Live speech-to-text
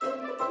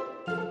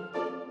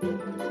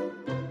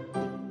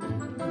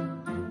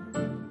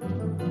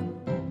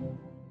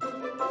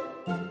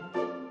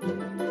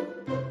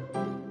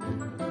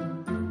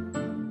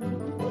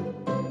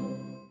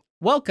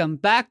Welcome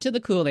back to The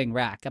Cooling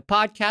Rack, a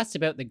podcast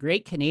about the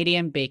Great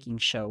Canadian Baking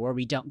Show, where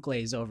we don't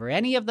glaze over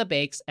any of the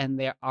bakes and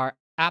there are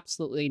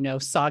absolutely no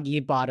soggy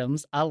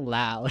bottoms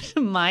allowed.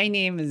 My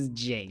name is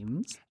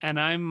James. And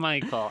I'm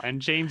Michael. And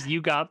James,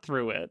 you got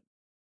through it.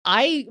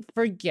 I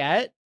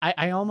forget.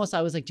 I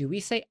was like, do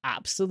we say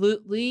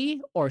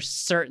absolutely or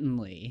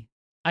certainly?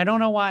 I don't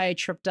know why I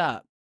tripped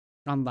up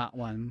on that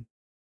one.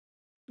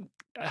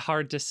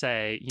 Hard to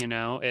say,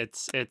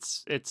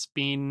 it's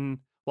been,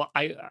 well,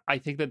 I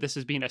think that this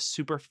has been a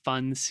super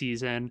fun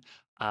season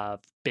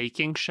of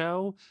baking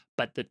show,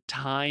 but the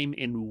time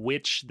in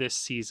which this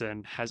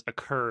season has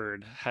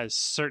occurred has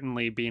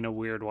certainly been a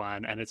weird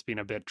one, and it's been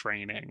a bit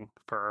draining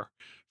for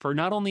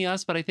not only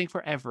us, but I think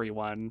for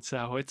everyone.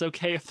 So it's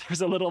okay if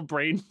there's a little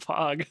brain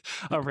fog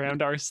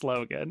around our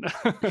slogan.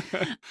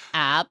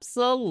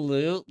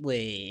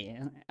 Absolutely.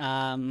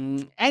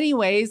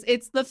 Anyways,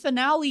 it's the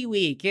finale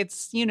week.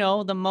 It's,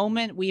 the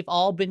moment we've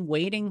all been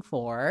waiting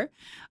for,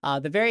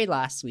 the very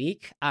last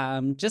week,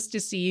 just to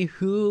see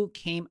who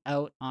came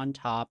out on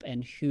top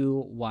and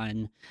who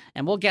won.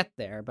 And we'll get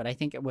there, but I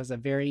think it was a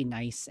very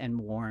nice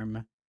and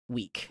warm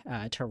week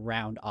to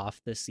round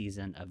off the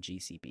season of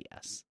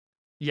GCBS.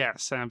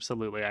 Yes,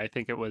 absolutely. I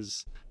think it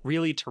was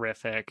really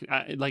terrific.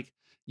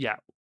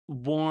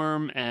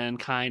 Warm and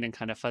kind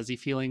of fuzzy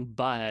feeling.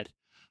 But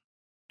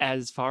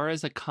as far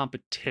as a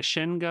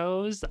competition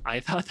goes, I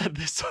thought that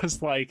this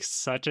was like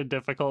such a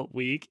difficult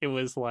week. It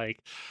was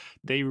like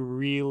they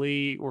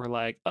really were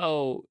like,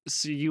 oh,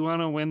 so you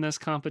want to win this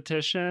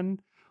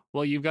competition?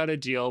 Well, you've got to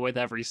deal with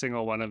every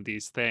single one of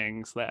these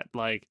things that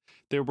like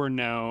there were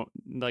no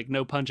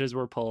punches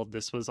were pulled.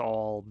 This was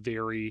all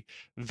very,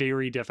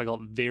 very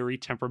difficult, very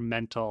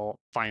temperamental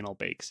final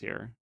bakes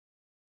here.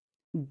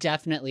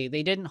 Definitely.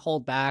 They didn't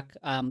hold back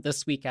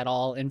this week at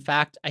all. In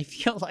fact, I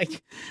feel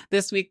like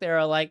this week they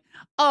were like,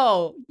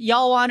 oh,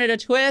 y'all wanted a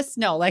twist?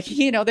 No,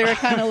 they were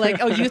kind of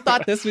like, oh, you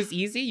thought this was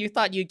easy? You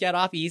thought you'd get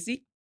off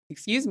easy?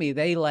 Excuse me.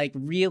 They like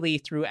really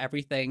threw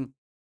everything,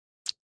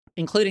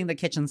 including the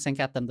kitchen sink,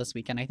 at them this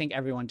week. And I think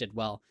everyone did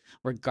well,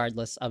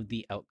 regardless of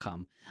the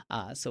outcome.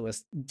 So it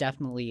was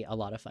definitely a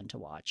lot of fun to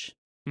watch.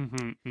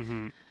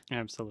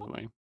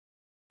 Absolutely.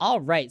 All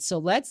right, so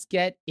let's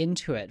get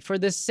into it. For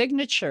the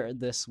signature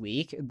this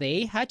week,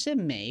 they had to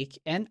make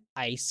an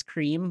ice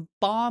cream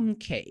bomb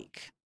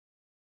cake.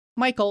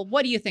 Michael,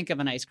 what do you think of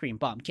an ice cream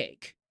bomb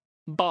cake?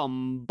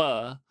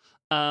 Bomba.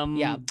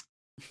 Yeah.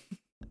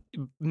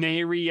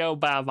 Mario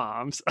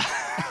Bombs.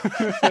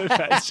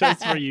 That's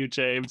just for you,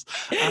 James.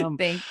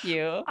 Thank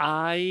you.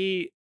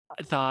 I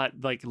thought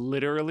like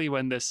literally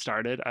when this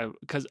started, I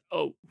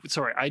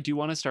do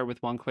want to start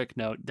with one quick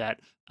note that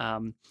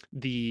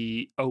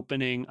the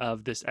opening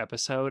of this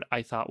episode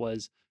I thought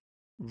was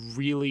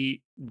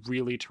really,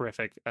 really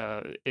terrific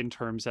in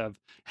terms of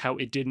how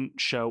it didn't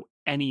show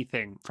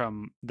anything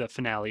from the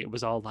finale. It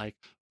was all like,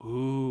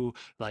 ooh,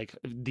 like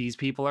these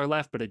people are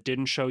left, but it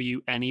didn't show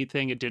you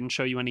anything. It didn't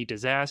show you any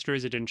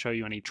disasters. It didn't show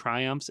you any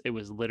triumphs. It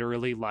was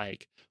literally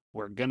like,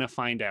 we're gonna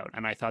find out.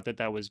 And I thought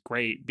that was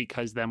great,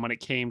 because then when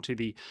it came to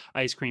the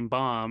ice cream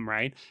bomb,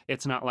 right,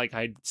 it's not like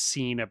I'd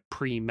seen a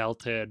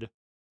pre-melted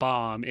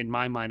bomb. In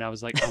my mind, I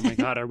was like, oh my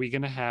god, are we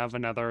gonna have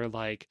another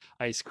like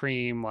ice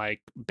cream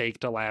like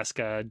baked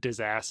Alaska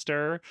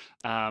disaster?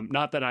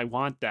 Not that I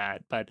want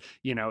that, but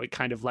it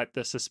kind of let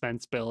the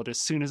suspense build. As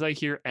soon as I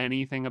hear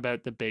anything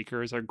about the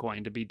bakers are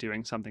going to be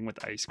doing something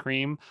with ice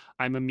cream,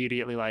 I'm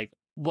immediately like,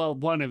 well,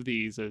 one of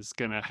these is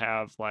gonna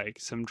have like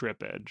some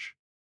drippage.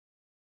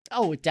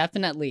 Oh,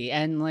 definitely.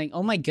 And like,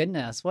 oh my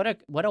goodness, what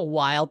a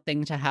wild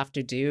thing to have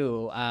to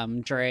do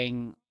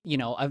during,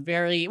 a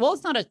very, well,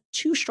 it's not a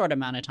too short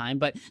amount of time,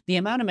 but the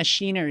amount of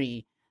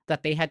machinery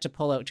that they had to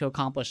pull out to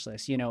accomplish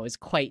this, is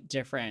quite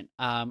different.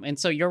 And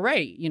so you're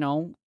right,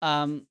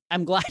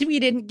 I'm glad we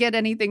didn't get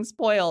anything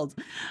spoiled,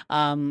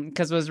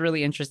 because it was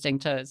really interesting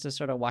to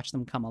sort of watch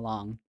them come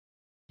along.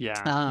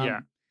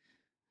 Yeah.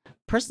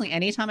 Personally,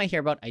 anytime I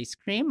hear about ice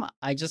cream,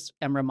 I just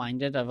am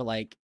reminded of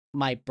like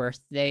my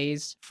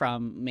birthdays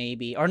from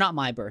maybe, or not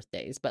my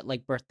birthdays, but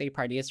like birthday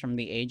parties from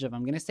the age of,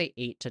 I'm going to say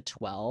 8 to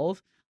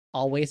 12,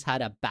 always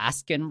had a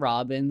Baskin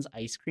Robbins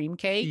ice cream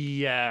cake.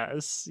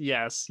 Yes.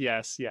 And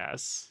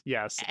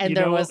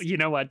you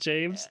know what,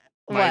 James?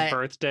 My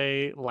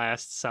birthday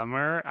last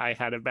summer, I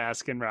had a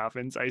Baskin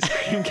Robbins ice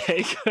cream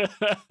cake.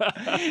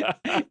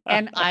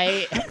 And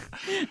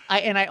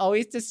I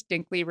always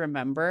distinctly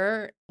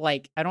remember,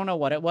 like, I don't know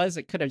what it was.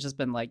 It could have just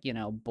been like,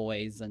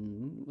 boys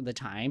and the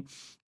time.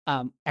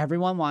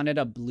 Everyone wanted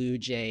a Blue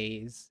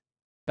Jays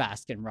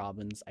Baskin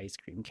Robbins ice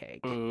cream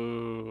cake.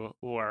 Ooh,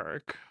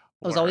 work.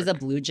 It was always a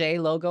Blue Jay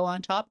logo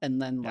on top, and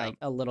then like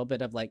a little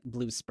bit of like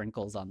blue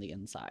sprinkles on the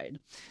inside.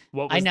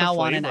 What was I now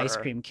want an ice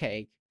cream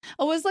cake.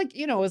 It was like,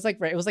 it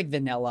was like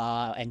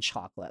vanilla and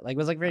chocolate. Like it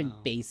was like very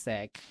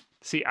basic.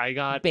 See, I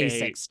got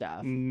basic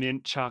stuff.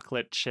 Mint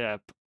chocolate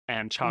chip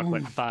and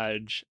chocolate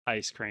fudge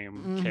ice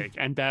cream cake.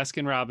 And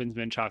Baskin Robbins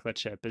mint chocolate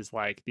chip is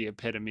like the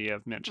epitome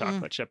of mint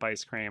chocolate chip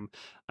ice cream.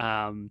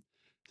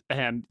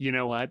 And you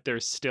know what?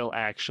 There's still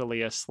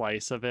actually a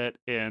slice of it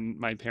in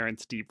my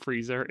parents' deep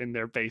freezer in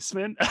their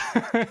basement.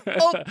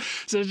 Oh,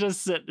 So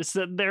just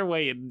sitting there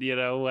waiting,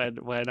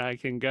 when I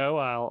can go,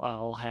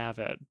 I'll have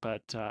it.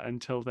 But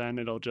until then,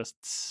 it'll just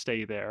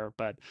stay there.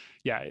 But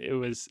yeah, it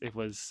was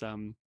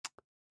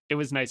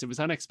nice. It was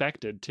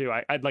unexpected too.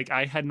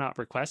 I had not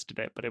requested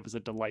it, but it was a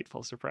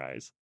delightful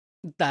surprise.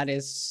 that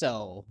is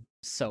so,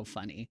 so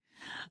funny.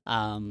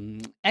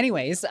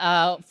 Anyways,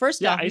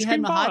 first Yeah, off, we ice had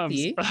cream bombs.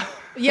 Mahati.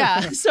 Yeah,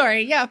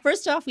 sorry. Yeah,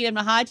 first off, we had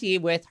Mahati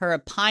with her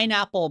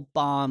pineapple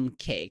bomb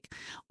cake.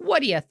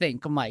 What do you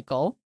think,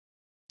 Michael?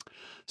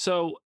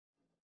 So,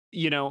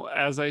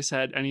 as I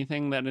said,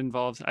 anything that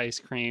involves ice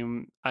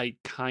cream, I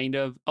kind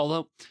of,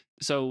 although,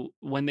 so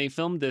when they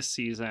filmed this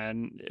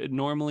season,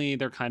 normally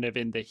they're kind of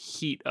in the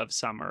heat of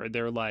summer.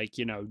 They're like,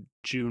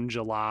 June,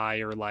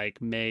 July, or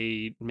like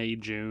May,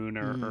 June,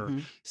 or Hmm.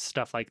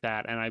 stuff like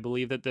that. And I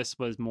believe that this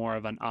was more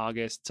of an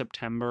August,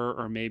 September,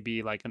 or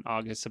maybe like an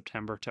August,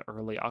 September to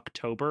early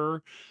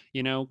October,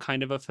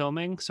 kind of a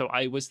filming. So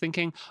I was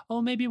thinking,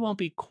 oh, maybe it won't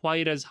be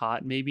quite as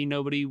hot. Maybe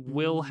nobody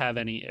will have Mm.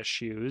 any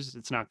issues.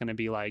 It's not going to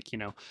be like,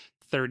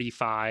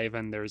 35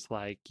 and there's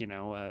like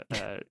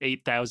a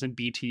 8,000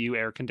 BTU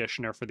air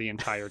conditioner for the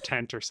entire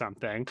tent or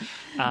something.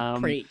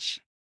 um Preach.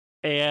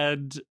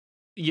 and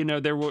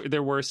there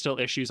were still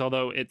issues,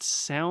 although it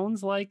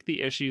sounds like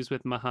the issues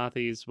with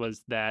Mahathi's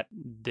was that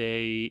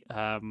they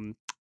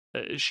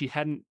she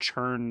hadn't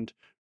churned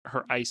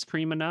her ice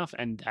cream enough,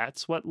 and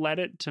that's what led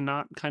it to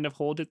not kind of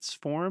hold its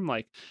form.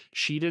 Like,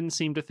 she didn't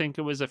seem to think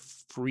it was a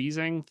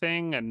freezing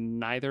thing, and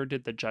neither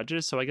did the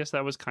judges, so I guess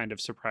that was kind of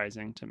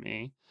surprising to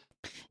me.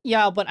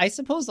 Yeah, but I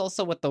suppose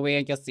also with the way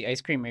I guess the ice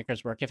cream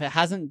makers work, if it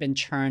hasn't been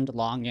churned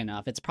long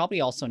enough, it's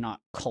probably also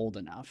not cold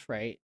enough,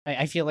 right?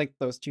 I feel like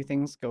those two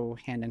things go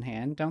hand in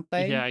hand, don't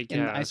Yeah, they? I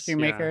In the ice guess. cream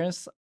Yeah.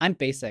 makers. I'm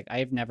basic.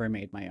 I've never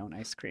made my own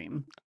ice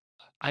cream.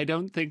 I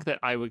don't think that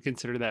I would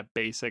consider that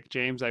basic,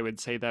 James. I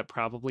would say that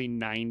probably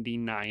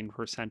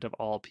 99% of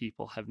all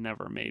people have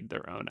never made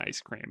their own ice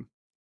cream.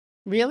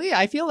 Really?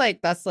 I feel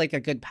like that's like a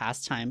good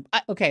pastime.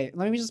 Okay,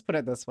 let me just put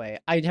it this way.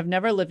 I have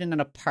never lived in an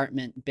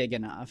apartment big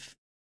enough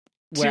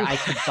where To I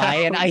could buy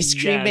an ice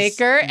cream yes,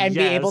 maker and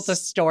be able to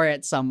yes. store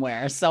it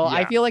somewhere. So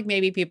I Yeah, feel like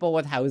maybe people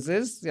with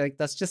houses, like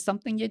that's just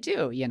something you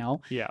do,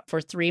 yeah,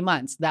 for 3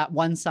 months. That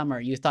one summer,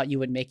 you thought you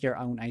would make your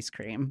own ice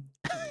cream,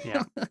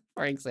 yeah.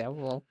 for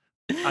example.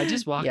 I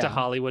just walked to Yeah.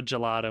 Hollywood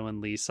Gelato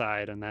in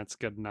Leaside, and that's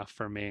good enough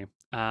for me.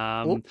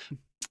 Oh,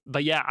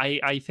 But yeah,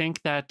 I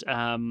think that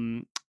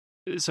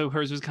so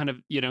hers was kind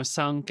of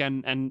sunk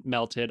and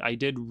melted. I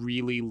did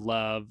really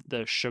love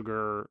the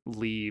sugar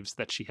leaves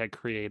that she had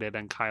created,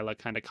 and Kyla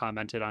kind of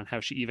commented on how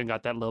she even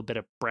got that little bit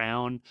of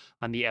brown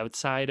on the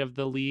outside of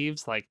the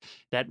leaves. Like,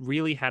 that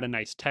really had a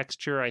nice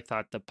texture. I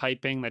thought the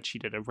piping that she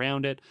did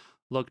around it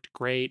looked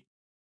great.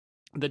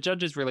 The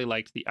judges really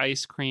liked the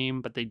ice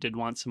cream, but they did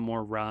want some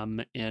more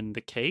rum in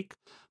the cake.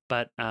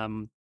 But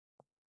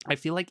I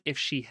feel like if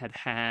she had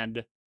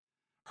had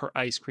her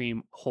ice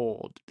cream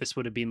hold, this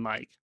would have been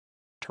like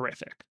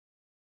terrific.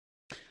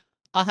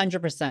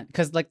 100%.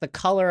 Because like the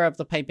color of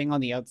the piping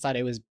on the outside,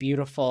 it was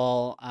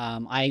beautiful.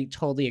 I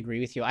totally agree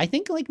with you. I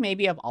think like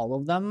maybe of all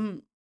of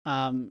them,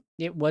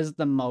 it was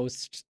the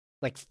most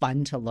like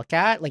fun to look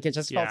at. Like it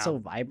just felt Yeah. so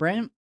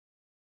vibrant.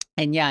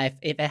 And yeah,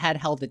 if it had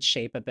held its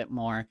shape a bit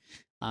more,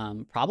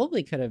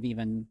 probably could have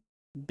even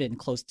been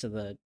close to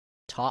the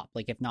top,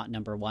 like if not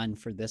number one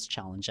for this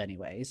challenge,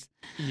 anyways.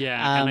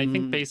 Yeah, and I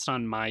think Um, based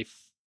on my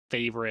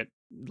favorite,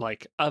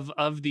 like,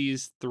 of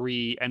these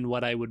three and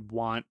what I would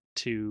want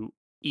to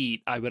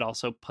eat, I would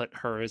also put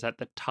hers at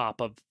the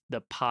top of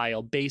the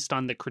pile based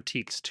on the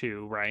critiques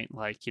too, right?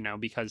 Like,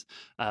 because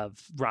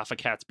of Rafa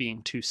Cats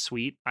being too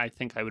sweet, I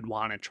think I would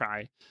want to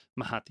try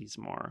Mahati's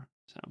more.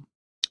 So,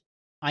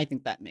 I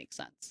think that makes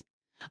sense.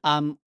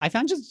 I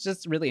found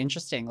just really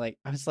interesting. Like,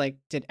 I was like,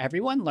 did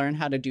everyone learn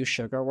how to do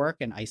sugar work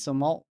and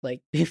isomalt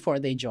like before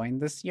they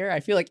joined this year? I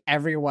feel like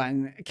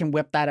everyone can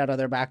whip that out of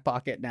their back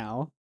pocket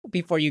now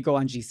before you go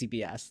on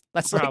GCBS.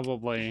 That's like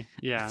probably,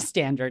 yeah.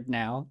 standard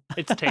now.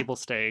 It's table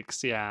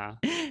stakes, yeah.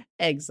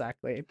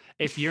 Exactly.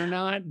 If you're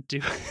not do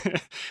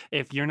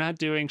if you're not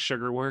doing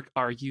sugar work,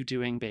 are you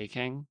doing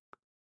baking?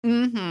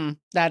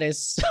 That is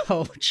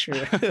so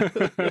true.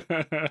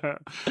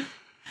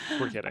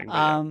 We're kidding, but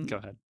yeah, um, go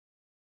ahead.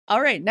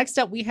 all right. Next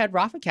up, we had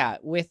Rafa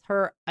Cat with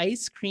her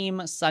ice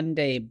cream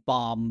sundae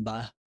bomb.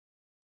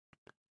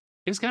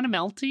 It was kind of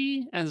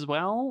melty as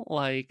well.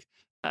 Like,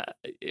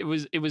 it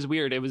was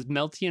weird. It was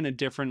melty in a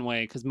different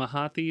way because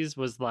Mahathi's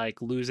was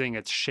like losing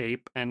its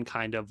shape and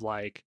kind of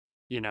like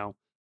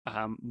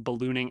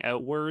ballooning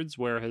outwards,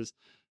 whereas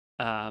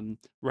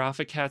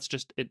Rafa Cat's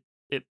just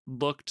it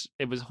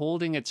was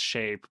holding its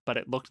shape, but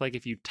it looked like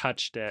if you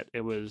touched it,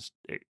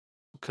 it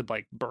could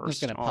like It's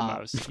burst gonna pop.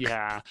 almost.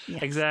 Yeah,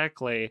 Yes.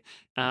 exactly.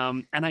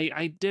 And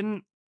I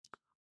didn't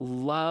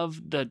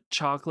love the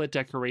chocolate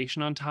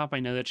decoration on top. I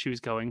know that she was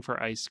going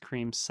for ice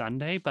cream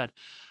sundae, but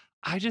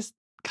I just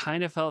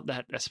kind of felt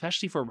that,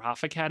 especially for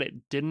Rafa Cat,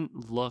 it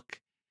didn't look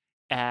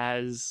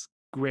as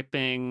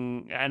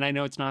gripping, and I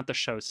know it's not the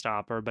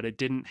showstopper, but it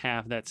didn't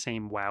have that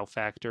same wow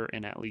factor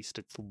in at least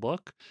its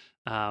look.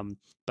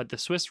 But the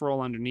Swiss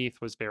roll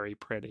underneath was very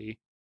pretty.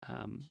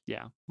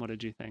 Yeah, what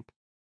did you think?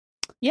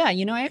 Yeah,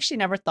 I actually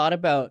never thought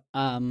about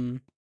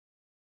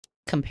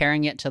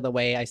comparing it to the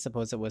way I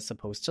suppose it was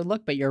supposed to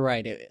look, but you're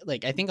right.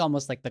 I think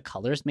almost like the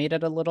colors made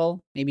it a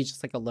little, maybe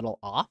just like a little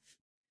off.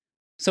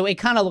 So it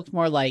kind of looked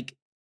more like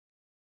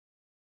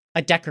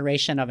a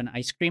decoration of an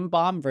ice cream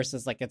bomb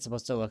versus like it's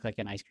supposed to look like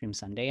an ice cream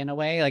sundae in a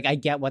way. Like I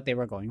get what they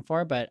were going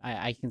for, but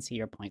I can see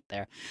your point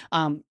there.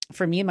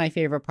 For me, my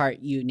favorite part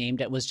you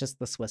named it was just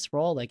the Swiss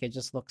roll. Like it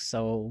just looks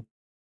so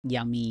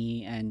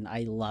yummy, and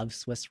I love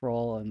Swiss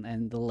roll,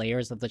 and the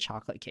layers of the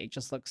chocolate cake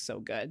just look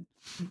so good.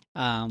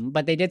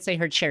 But they did say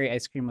her cherry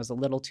ice cream was a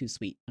little too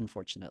sweet,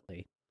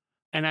 unfortunately.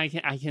 And I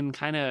can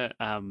kind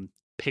of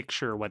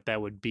picture what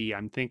that would be.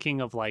 I'm thinking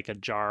of like a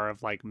jar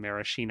of like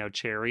maraschino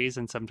cherries,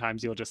 and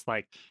sometimes you'll just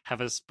like have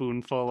a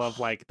spoonful of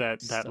like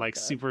that So like good.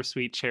 super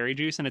sweet cherry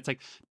juice, and it's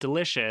like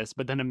delicious.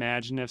 But then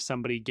imagine if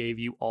somebody gave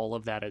you all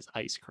of that as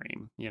ice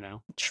cream.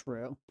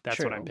 True. That's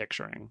what I'm True.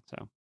 picturing.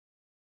 So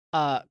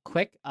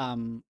Quick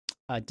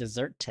a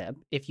dessert tip.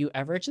 If you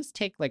ever just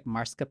take like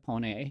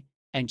mascarpone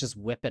and just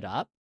whip it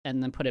up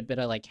and then put a bit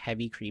of like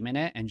heavy cream in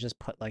it and just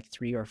put like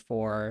 3 or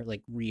 4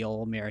 like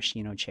real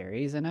maraschino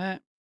cherries in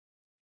it,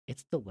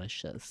 it's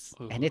delicious.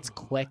 And it's ooh,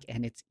 quick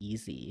and it's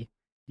easy.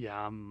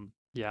 yum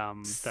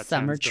yum. That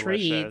Summer sounds delicious.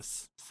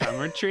 treats.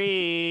 Summer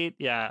treat.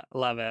 Yeah,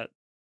 love it.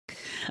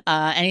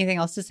 Anything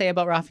else to say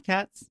about Raffy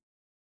Cats?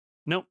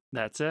 Nope,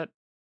 that's it.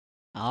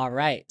 All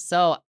right.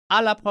 So,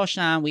 a la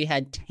prochaine, we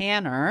had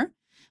Tanner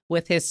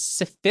with his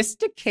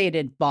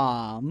sophisticated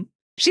bomb.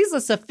 She's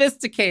a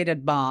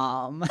sophisticated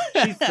bomb.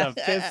 She's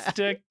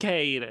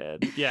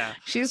sophisticated. Yeah.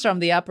 She's from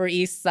the Upper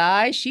East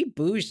Side. She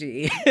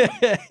bougie.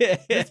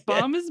 This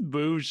bomb is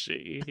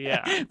bougie.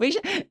 Yeah. We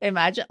should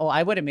imagine. Oh,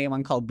 I would have made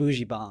one called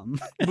Bougie Bomb.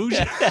 Bougie.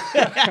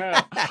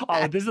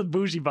 Oh, this is a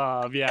bougie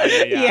bomb. Yeah.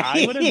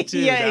 I would have too.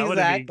 Yeah, That would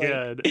have been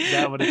exactly. good.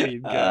 That would have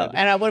been good.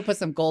 And I would have put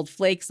some gold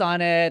flakes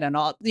on it and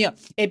all.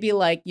 It'd be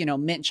like,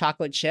 mint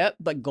chocolate chip,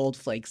 but gold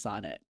flakes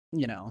on it.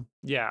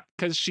 Yeah,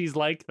 because she's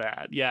like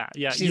that. Yeah.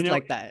 She's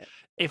like that.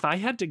 If I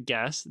had to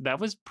guess, that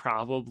was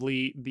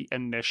probably the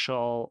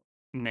initial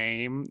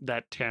name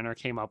that Tanner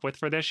came up with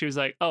for this. She was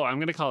like, "Oh, I'm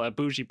gonna call it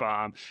Bougie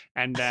Bomb,"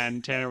 and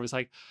then Tanner was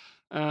like,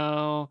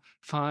 "Oh,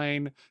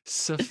 fine,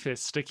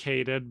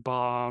 sophisticated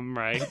bomb,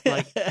 right?"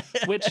 Like,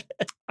 which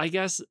I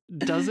guess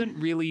doesn't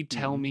really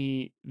tell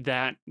me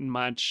that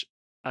much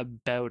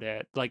about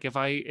it. Like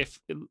if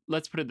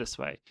let's put it this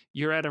way,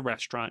 you're at a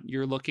restaurant,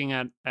 you're looking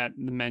at the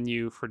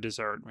menu for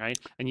dessert, right?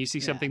 And you see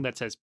Yeah. something that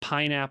says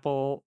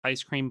pineapple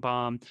ice cream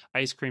bomb,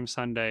 ice cream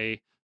sundae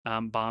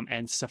bomb,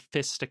 and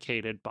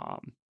sophisticated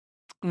bomb.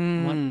 What,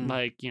 Mm.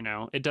 like,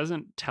 it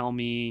doesn't tell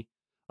me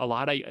a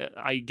lot.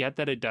 I get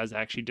that it does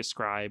actually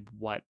describe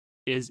what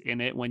is in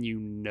it when you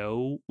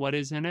know what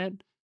is in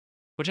it,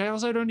 which I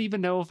also don't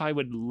even know if I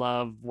would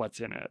love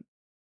what's in it.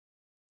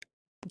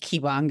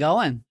 Keep on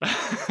going.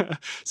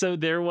 So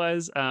there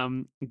was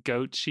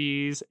goat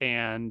cheese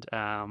and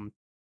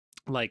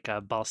like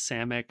a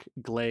balsamic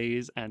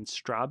glaze and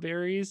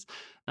strawberries.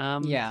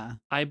 Yeah.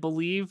 I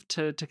believe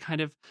to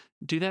kind of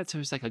do that. So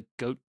it's like a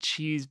goat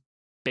cheese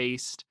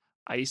based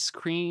ice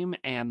cream,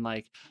 and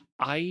like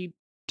I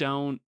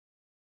don't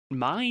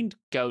mind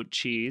goat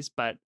cheese,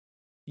 but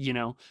you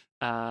know,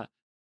 uh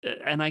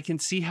and I can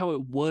see how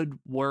it would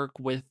work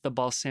with the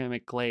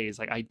balsamic glaze.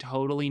 Like I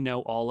totally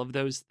know all of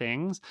those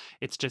things.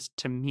 It's just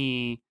to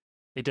me,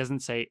 it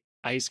doesn't say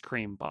ice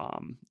cream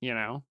bomb.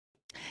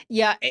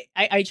 Yeah,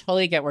 I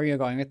totally get where you're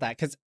going with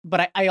that.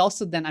 But I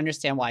also then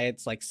understand why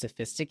it's like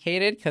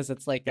sophisticated, because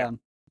Yeah.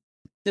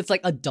 it's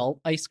like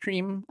adult ice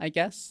cream, I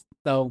guess.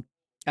 Though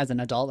as an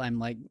adult, I'm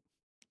like,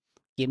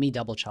 give me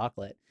double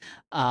chocolate.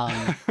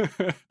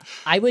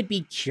 I would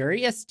be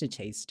curious to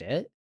taste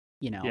it,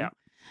 you Yeah.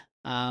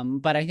 know.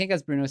 But I think,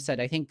 as Bruno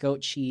said, I think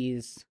goat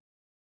cheese,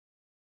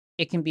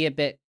 it can be a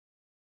bit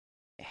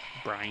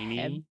Briny.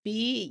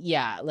 heavy.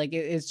 Yeah, like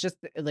it's just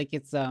like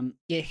it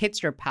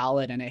hits your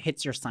palate and it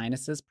hits your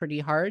sinuses pretty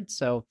hard.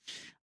 So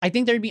I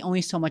think there'd be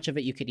only so much of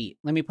it you could eat.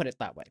 Let me put it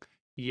that way.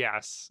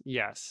 Yes.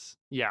 Yeah.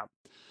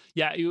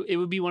 Yeah. It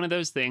would be one of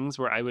those things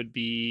where I would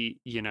be,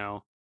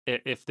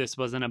 if this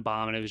wasn't a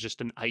bomb and it was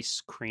just an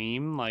ice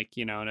cream, like,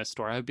 in a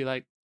store, I would be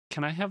like,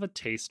 can I have a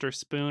taster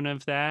spoon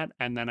of that?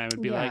 And then I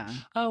would be like, Yeah.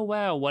 oh,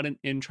 wow, what an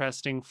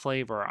interesting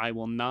flavor. I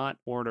will not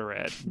order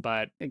it,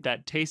 but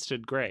that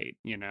tasted great,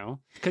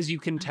 because you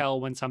can tell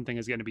when something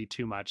is going to be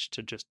too much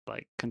to just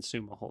like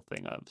consume a whole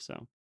thing of.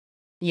 So,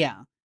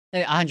 Yeah.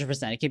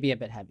 100%. It could be a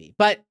bit heavy.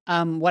 But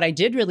what I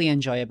did really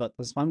enjoy about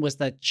this one was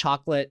the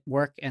chocolate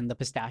work and the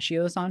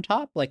pistachios on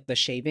top, like the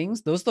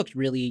shavings. Those looked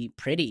really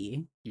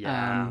pretty.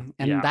 yeah.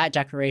 And that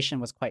decoration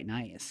was quite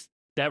nice.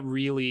 That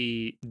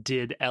really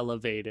did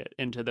elevate it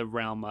into the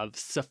realm of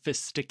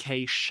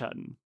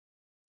sophistication.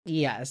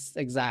 Yes,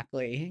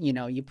 exactly. You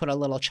know, you put a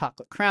little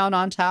chocolate crown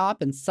on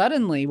top, and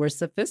suddenly we're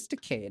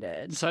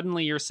sophisticated.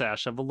 Suddenly you're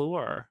Sasha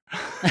Velour.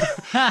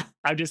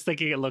 I'm just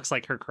thinking it looks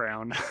like her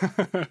crown.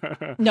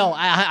 No,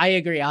 I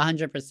agree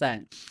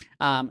 100%.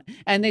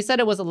 And they said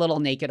it was a little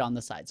naked on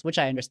the sides, which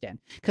I understand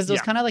because it was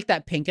Yeah. kind of like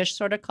that pinkish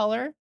sort of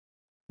color,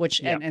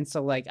 which Yeah. and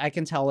so like I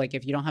can tell like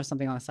if you don't have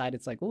something on the side,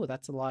 it's like, oh,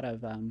 that's it's a lot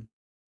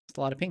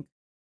of pink.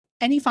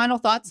 Any final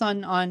thoughts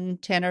on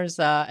Tanner's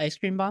ice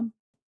cream bomb?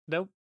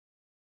 Nope.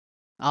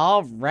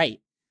 All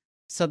right.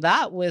 So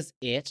that was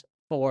it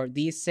for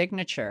the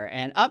signature.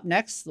 And up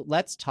next,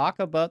 let's talk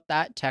about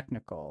that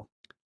technical.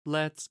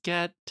 Let's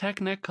get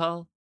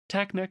technical.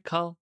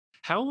 Technical.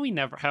 Have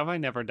I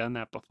never done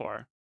that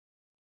before?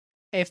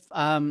 If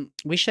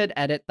we should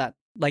edit that,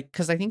 like,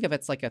 because I think if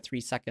it's like a 3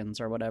 seconds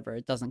or whatever,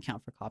 it doesn't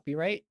count for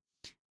copyright.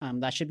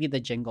 That should be the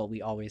jingle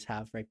we always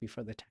have right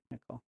before the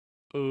technical.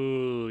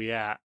 Ooh,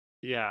 yeah.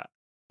 Yeah.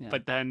 Yeah.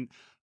 But then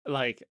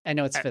like I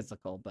know it's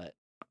physical, but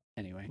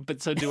anyway.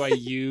 But so do I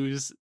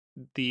use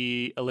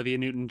the Olivia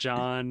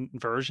Newton-John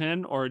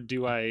version, or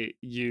do I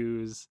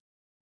use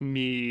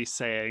me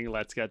saying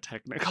let's get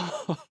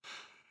technical?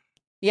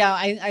 Yeah,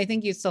 I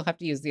think you still have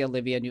to use the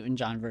Olivia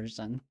Newton-John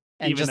version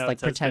and Even just though like it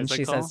says pretend she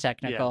physical? says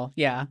technical.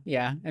 Yeah,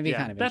 it'd be Yeah,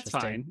 kind of that's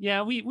interesting. fine.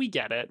 Yeah, we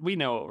get it. We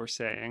know what we're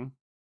saying.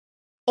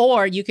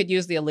 Or you could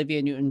use the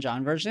Olivia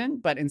Newton-John version,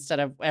 but instead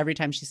of every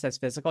time she says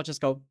physical, just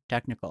go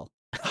technical.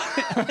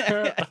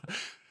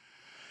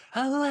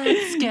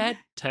 Let's get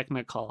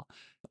technical.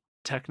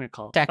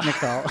 Technical.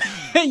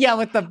 Yeah,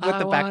 with the I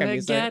background wanna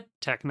music. get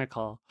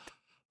technical.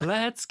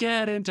 Let's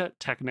get into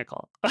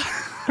technical.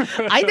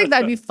 I think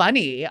that'd be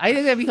funny. I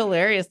think that'd be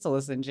hilarious to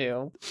listen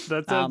to.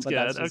 That sounds but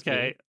that's good. just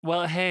Okay. me.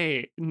 Well,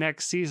 hey,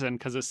 next season,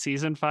 because a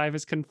season 5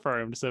 is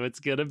confirmed, so it's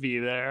gonna be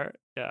there.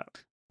 Yeah.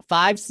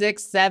 5,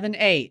 6, 7,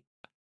 8.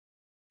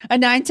 A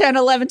 9, 10,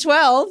 11,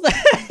 12.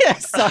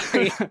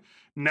 Sorry.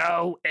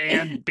 No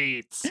and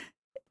beats.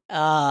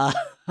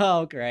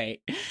 Oh,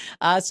 great.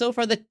 So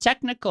for the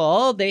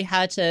technical, they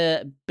had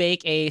to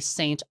bake a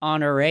Saint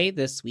Honoré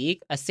this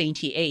week, a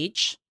Sainty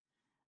H,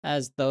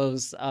 as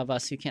those of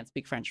us who can't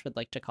speak French would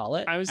like to call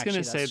it. I was going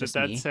to say that's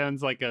that me.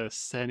 sounds like a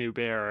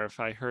Saint-Hubert. If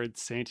I heard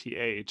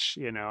Saint-H,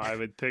 I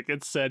would think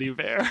it's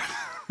Saint-Hubert.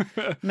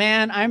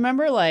 Man, I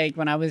remember like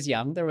when I was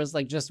young, there was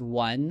like just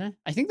one.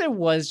 I think there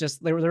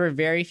were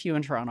very few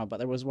in Toronto, but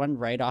there was one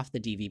right off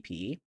the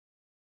DVP.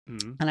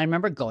 Mm. And I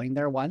remember going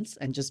there once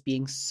and just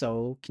being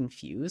so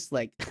confused.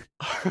 Like,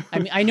 I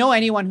mean, I know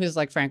anyone who's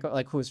like Franco,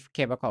 like who's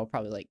Quebecois will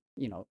probably like,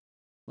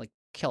 like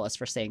kill us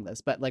for saying this,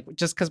 but like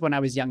just because when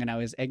I was young and I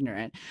was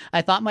ignorant,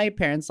 I thought my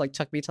parents like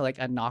took me to like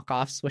a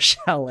knockoff Swiss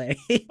chalet.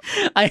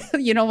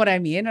 You know what I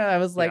mean? And I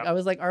was like,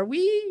 are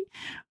we?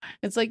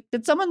 It's like,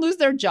 did someone lose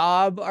their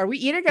job? Are we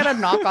eating at a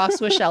knockoff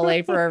Swiss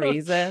chalet for a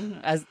reason?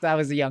 As I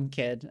was a young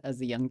kid.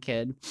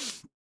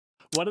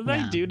 What did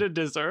I do to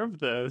deserve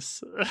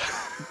this?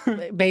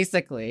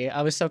 Basically,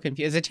 I was so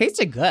confused. It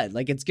tasted good.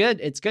 Like it's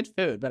good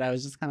food, but I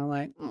was just kind of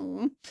like,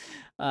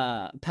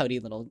 pouty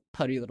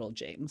little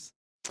James.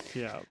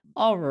 Yeah.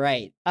 All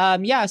right.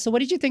 Yeah, so what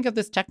did you think of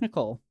this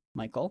technical,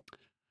 Michael?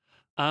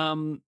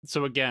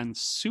 So again,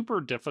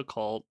 super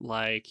difficult.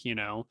 Like,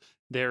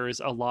 there's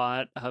a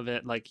lot of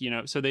it, like,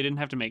 so they didn't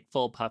have to make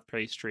full puff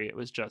pastry. It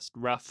was just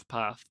rough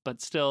puff,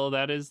 but still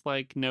that is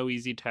like no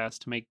easy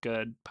task to make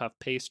good puff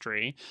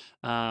pastry.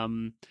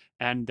 And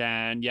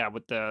then, yeah,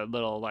 with the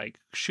little like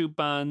choux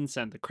buns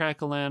and the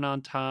craquelin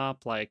on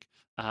top, like,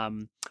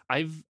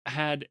 I've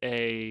had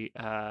a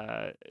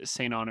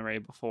Saint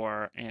Honoré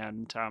before,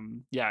 and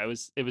yeah, it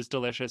was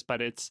delicious,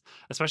 but it's,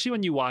 especially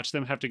when you watch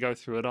them have to go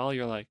through it all,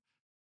 you're like,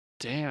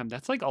 damn,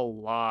 that's like a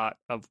lot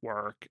of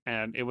work,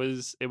 and it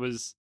was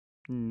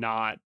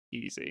not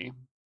easy.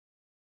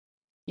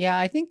 Yeah,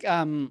 I think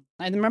I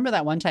remember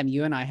that one time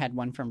you and I had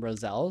one from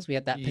Roselle's. We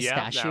had that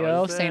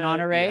pistachio Saint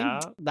Honoré. Yeah.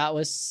 That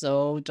was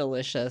so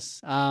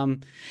delicious.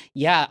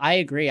 Yeah, I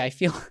agree. I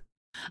feel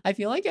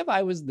like if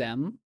I was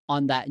them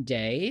on that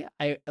day,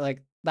 I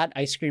like that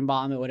ice cream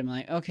bomb, it would have been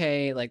like,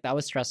 okay, like that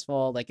was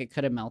stressful, like it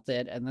could have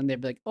melted, and then they'd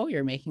be like, oh,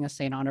 you're making a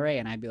Saint Honoré,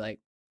 and I'd be like,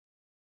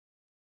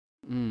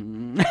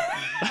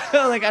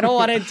 like I don't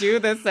want to do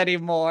this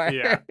anymore.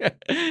 Yeah.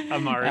 A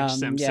Marge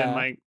Simpson, yeah.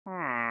 like,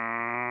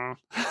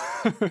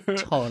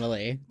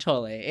 totally.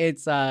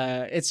 It's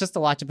just a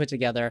lot to put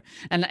together,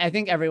 and I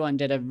think everyone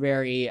did a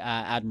very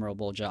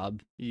admirable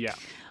job. Yeah.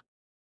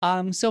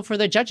 So for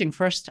the judging,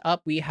 first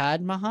up we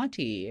had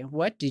Mahati.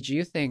 What did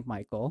you think,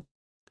 Michael?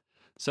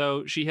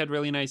 So she had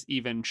really nice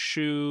even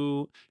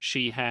choux.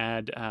 She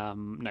had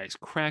nice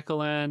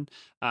craquelin,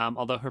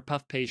 although her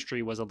puff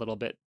pastry was a little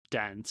bit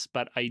dense,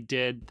 but I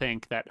did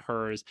think that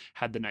hers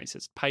had the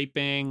nicest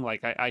piping.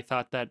 Like I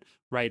thought that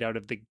right out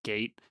of the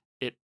gate,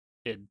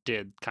 it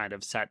did kind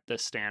of set the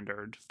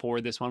standard for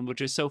this one,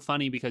 which is so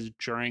funny because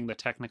during the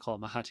technical,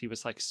 Mahati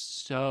was like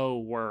so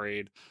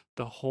worried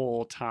the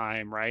whole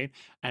time, right?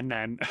 And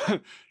then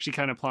she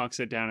kind of plonks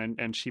it down,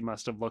 and she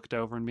must have looked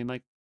over and been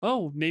like,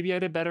 oh, maybe I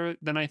did better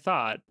than I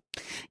thought.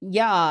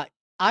 Yeah,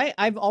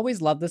 I've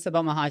always loved this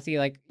about Mahati.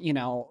 Like,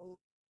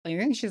 I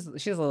think she's a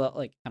little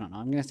like I don't know.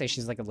 I'm gonna say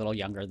she's like a little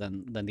younger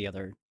than the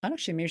other. I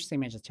don't know. Maybe she's the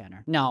same age as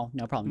Tanner. No,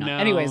 no, probably not.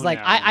 Anyways, No, like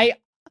no.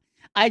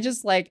 I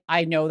just like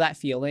I know that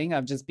feeling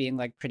of just being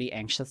like pretty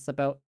anxious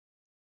about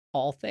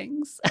all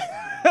things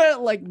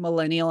like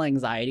millennial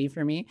anxiety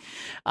for me,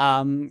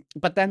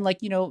 but then like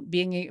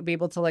be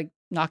able to like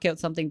knock out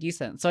something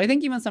decent. So I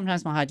think even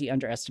sometimes Mahadi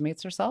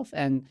underestimates herself,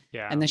 Yeah.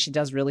 and then she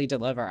does really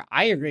deliver.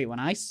 I agree. When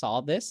I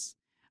saw this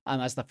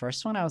as the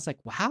first one, I was like,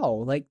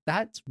 wow, like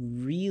that's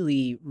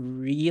really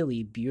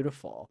really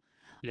beautiful.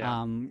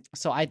 Yeah.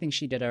 So I think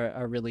she did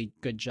a really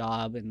good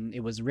job, and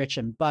it was rich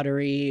and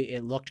buttery.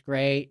 It looked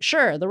great.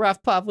 Sure, the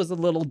rough puff was a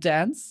little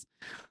dense,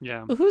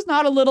 Yeah. but who's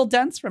not a little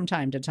dense from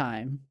time to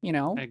time?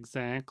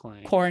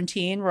 Exactly.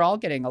 Quarantine, we're all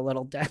getting a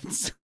little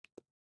dense.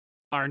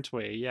 Aren't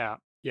we? Yeah.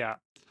 Yeah.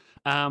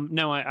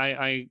 No,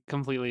 I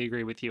completely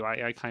agree with you.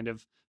 I kind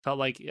of felt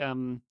like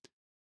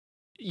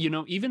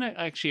even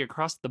actually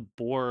across the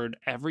board,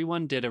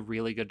 everyone did a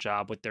really good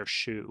job with their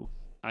shoe.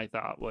 I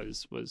thought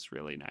was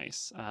really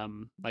nice.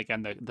 Like,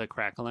 and the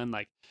crackling,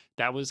 like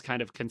that was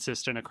kind of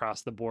consistent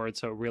across the board.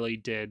 So it really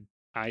did,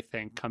 I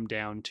think, come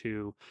down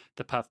to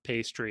the puff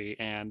pastry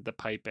and the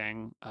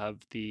piping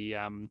of the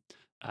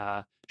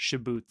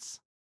Shiboots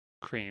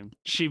cream.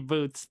 She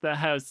boots the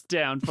house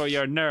down for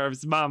your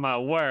nerves,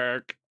 mama,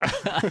 work. Yeah,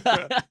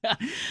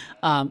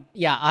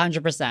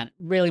 100%.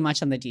 Really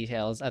much on the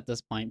details at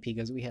this point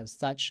because we have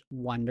such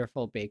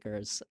wonderful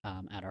bakers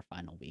at our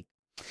final week.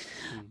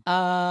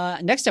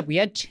 Next up, we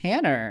had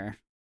Tanner.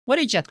 What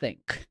did you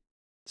think?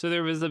 So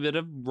there was a bit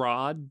of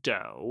raw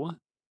dough.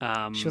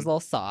 She was a little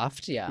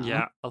soft, yeah.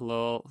 Yeah, a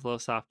little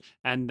soft.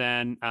 And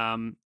then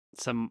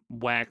some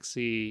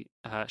waxy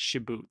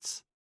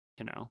shiboots,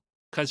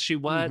 because she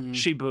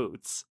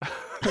boots.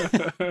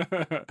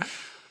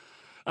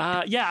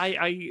 Yeah,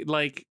 I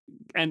like,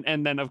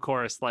 and then of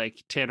course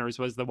like Tanner's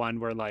was the one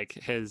where like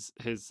his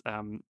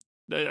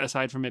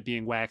aside from it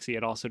being waxy,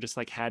 it also just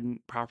like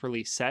hadn't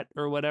properly set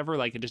or whatever,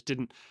 like it just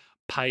didn't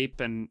pipe,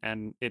 and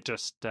it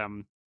just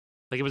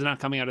like it was not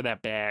coming out of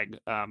that bag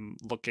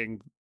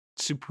looking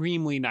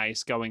supremely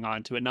nice going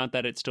on to it. Not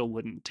that it still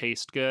wouldn't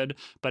taste good,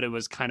 but it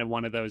was kind of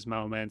one of those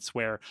moments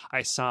where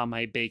I saw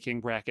my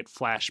baking bracket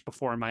flash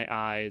before my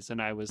eyes and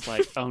I was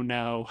like, oh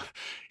no,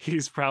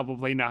 he's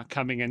probably not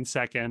coming in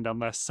second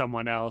unless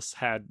someone else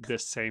had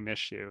this same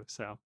issue.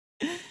 So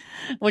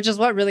which is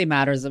what really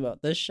matters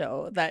about this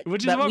show, that we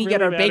really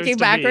get our baking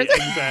backers.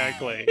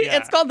 Exactly. Yeah.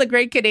 It's called the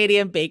Great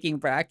Canadian Baking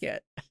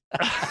Bracket.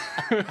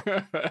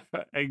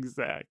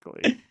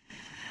 Exactly.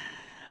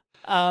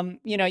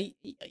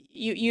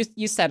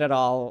 You said it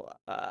all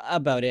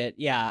about it.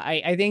 Yeah,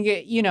 I think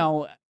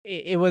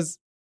it was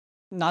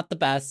not the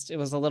best. It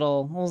was a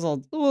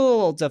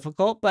little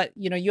difficult, but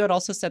you had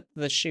also said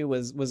the shoe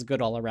was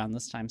good all around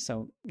this time.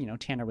 So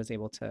Tanner was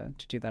able to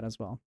do that as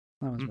well.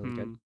 That was really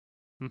good.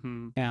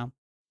 Mm-hmm. Yeah.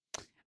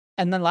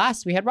 And then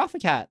last we had Rafa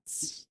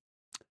Cats.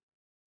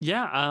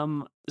 Yeah.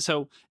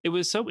 So it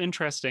was so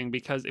interesting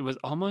because it was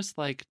almost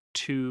like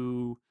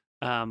two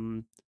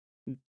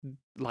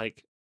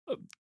like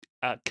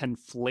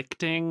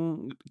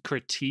conflicting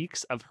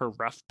critiques of her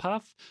rough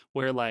puff,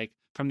 where like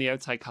from the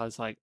outside I was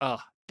like, oh,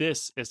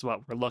 this is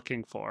what we're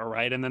looking for,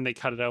 right? And then they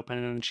cut it open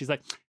and then she's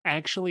like,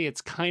 actually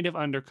it's kind of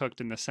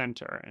undercooked in the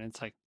center. And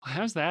it's like,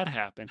 how's that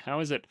happen? How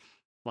is it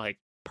like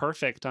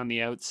perfect on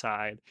the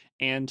outside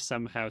and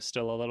somehow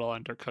still a little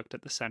undercooked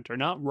at the center?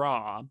 Not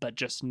raw, but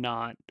just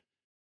not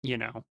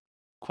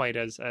quite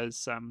as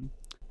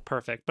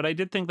perfect. But I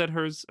did think that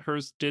hers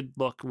did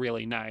look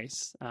really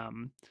nice,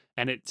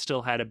 and it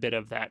still had a bit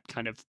of that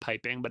kind of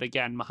piping, but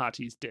again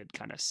Mahati's did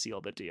kind of seal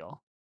the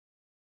deal.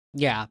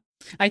 Yeah,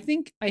 I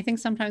think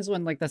sometimes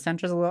when like the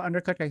center's a little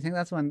undercooked, I think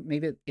that's when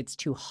maybe it's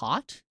too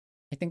hot.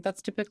 I think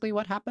that's typically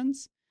what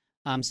happens.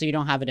 So you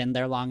don't have it in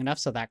there long enough,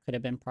 so that could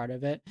have been part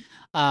of it.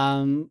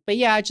 But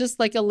yeah, just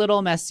like a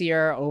little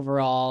messier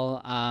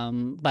overall.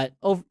 But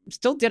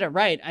still did it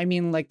right. I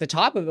mean, like the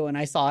top of it, when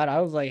I saw it, I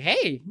was like,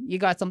 "Hey, you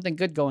got something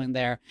good going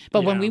there."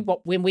 But when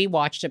we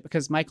watched it,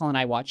 because Michael and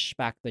I watched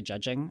back the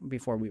judging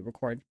before we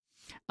record,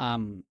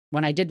 when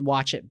I did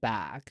watch it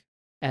back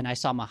and I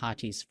saw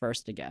Mahati's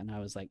first again, I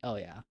was like, "Oh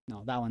yeah,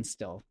 no, that one's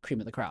still cream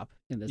of the crop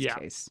in this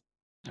case."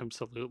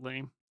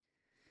 Absolutely.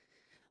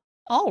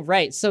 All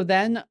right, so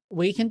then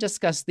we can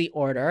discuss the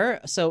order.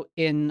 So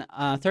in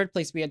third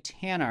place, we had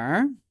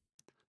Tanner.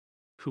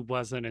 Who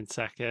wasn't in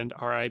second.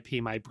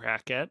 R.I.P. my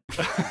bracket.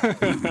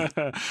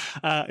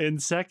 In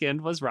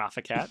second was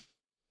Rafa Cat.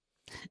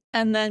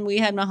 And then we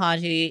had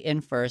Mahati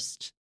in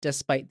first,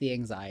 despite the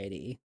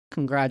anxiety.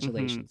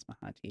 Congratulations,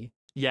 Mahati.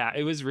 Yeah,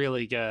 it was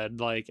really good.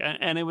 Like,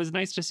 and it was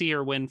nice to see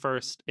her win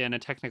first in a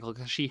technical,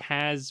 because she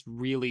has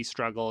really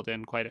struggled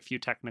in quite a few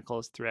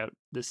technicals throughout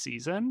the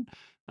season.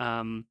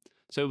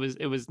 So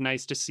it was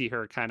nice to see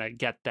her kind of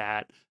get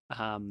that,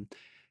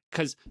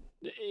 because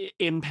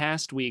in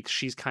past weeks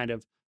she's kind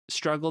of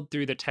struggled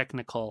through the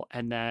technical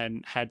and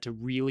then had to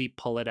really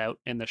pull it out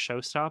in the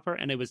showstopper,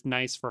 and it was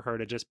nice for her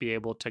to just be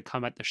able to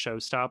come at the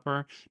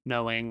showstopper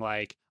knowing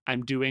like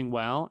I'm doing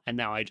well and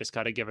now I just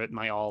got to give it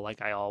my all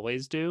like I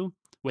always do.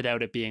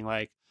 without it being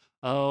like,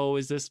 oh,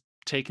 is this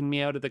taking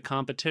me out of the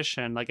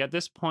competition? Like at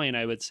this point,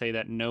 I would say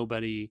that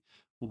nobody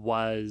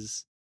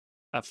was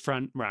a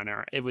front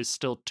runner. It was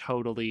still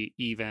totally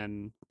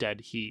even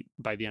dead heat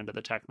by the end of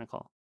the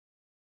technical.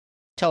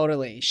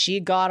 Totally. She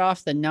got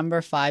off the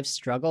number 5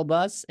 struggle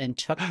bus and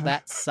took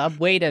that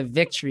subway to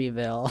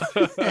Victoryville.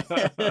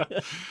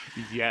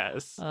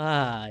 Yes.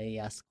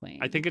 Yes, queen.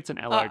 I think it's an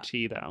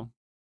LRT though.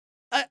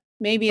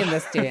 Maybe in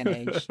this day and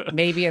age.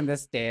 Maybe in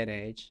this day and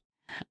age.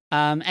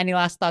 Any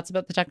last thoughts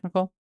about the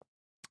technical?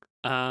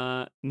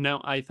 No,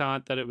 I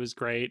thought that it was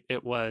great.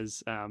 It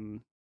was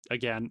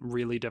again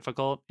really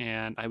difficult,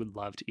 and I would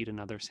love to eat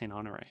another Saint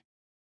Honore.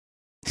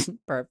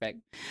 Perfect.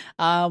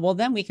 Well,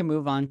 then we can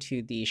move on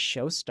to the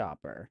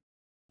showstopper.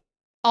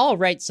 All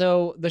right.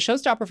 So the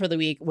showstopper for the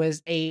week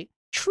was a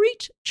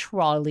treat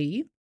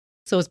trolley.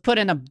 So it's put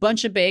in a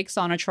bunch of bakes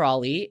on a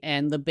trolley,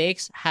 and the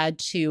bakes had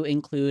to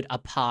include a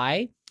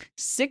pie,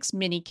 6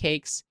 mini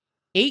cakes,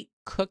 8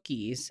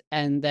 cookies,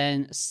 and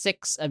then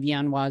 6 of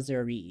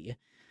viennoiserie,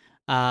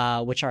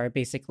 which are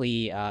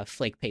basically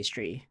flake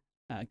pastry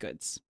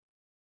goods.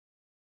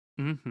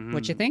 Mm-hmm.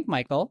 What you think,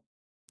 Michael?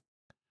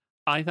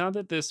 I thought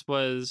that this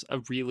was a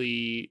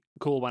really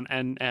cool one,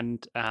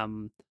 and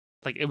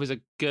like it was a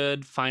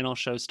good final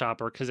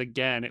showstopper because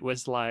again, it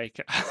was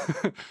like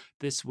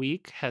this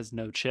week has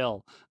no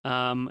chill.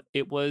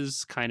 It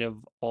was kind of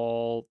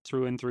all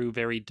through and through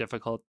very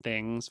difficult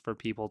things for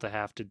people to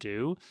have to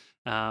do,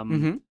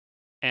 and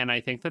I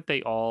think that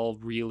they all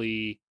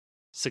really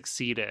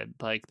succeeded.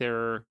 Like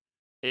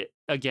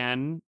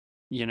again,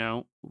 you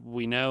know,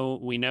 we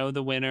know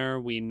the winner,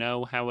 we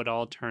know how it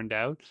all turned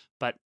out,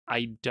 but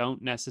I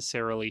don't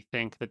necessarily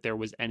think that there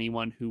was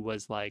anyone who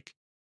was like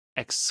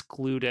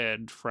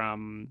excluded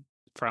from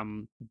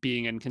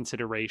being in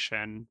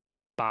consideration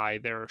by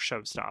their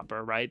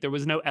showstopper, right? There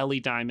was no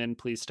Ellie Diamond,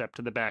 please step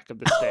to the back of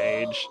the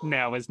stage.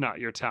 Now is not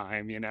your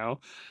time, you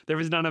know? There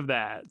was none of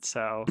that.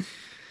 So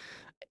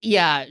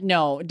yeah,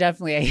 no,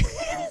 definitely.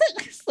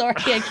 Sorry,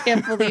 I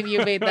can't believe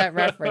you made that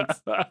reference.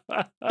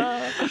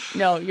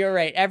 No, you're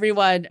right.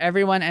 Everyone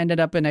ended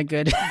up in a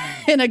good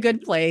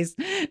place.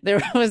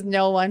 There was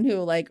no one who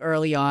like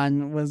early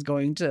on was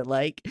going to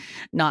like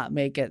not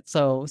make it.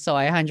 So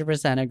I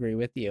 100% agree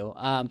with you.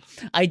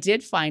 I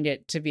did find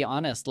it, to be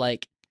honest,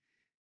 like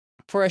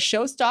for a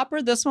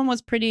showstopper, this one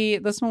was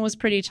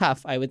pretty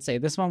tough, I would say.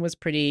 This one was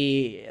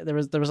pretty there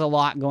was a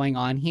lot going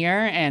on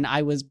here, and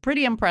I was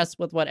pretty impressed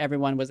with what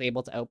everyone was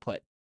able to output.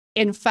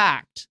 In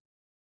fact,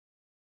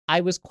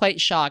 I was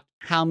quite shocked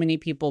how many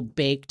people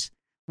baked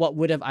what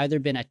would have either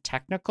been a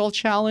technical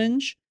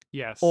challenge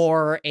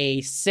or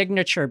a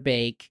signature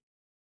bake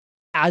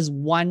as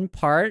one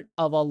part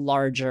of a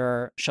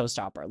larger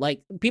showstopper.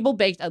 Like people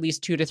baked at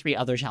least 2 to 3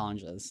 other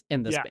challenges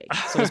in this bake.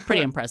 So it was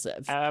pretty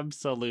impressive.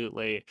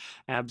 Absolutely.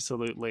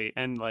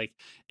 And like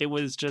it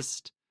was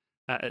just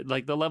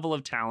like the level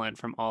of talent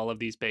from all of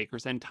these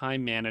bakers and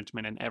time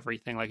management and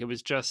everything. Like it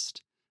was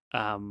just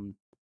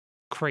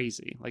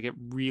crazy. Like it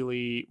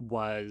really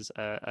was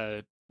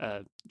a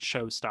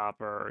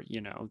showstopper, you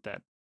know,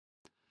 that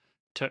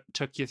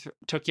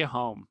took you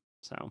home.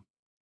 So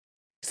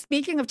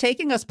speaking of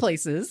taking us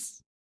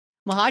places,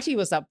 Mahati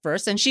was up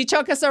first and she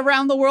took us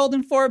around the world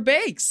in 4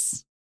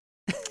 bakes.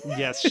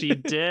 Yes, she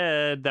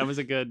did. That was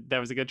a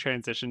good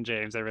transition,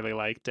 James. I really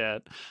liked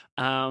it.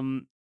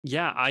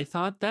 Yeah, I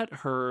thought that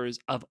hers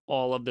of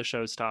all of the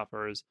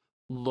showstoppers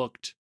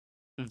looked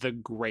the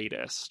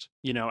greatest,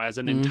 you know, as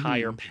an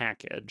entire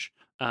package.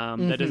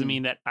 That doesn't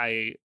mean that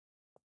I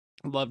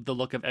loved the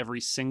look of every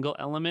single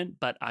element,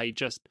 but I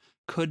just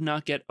could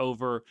not get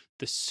over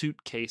the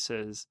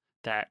suitcases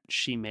that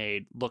she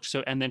made look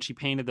so, and then she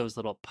painted those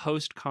little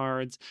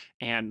postcards,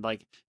 and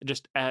like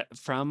just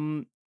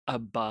from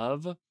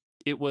above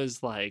it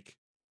was like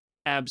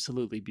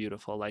absolutely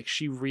beautiful. Like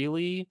she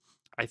really,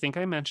 I think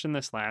I mentioned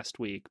this last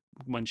week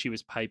when she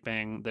was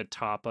piping the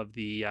top of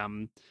the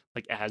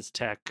like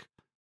Aztec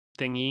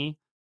thingy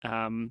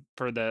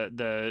for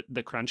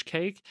the crunch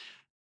cake.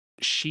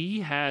 She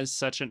has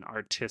such an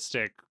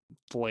artistic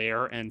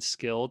flair and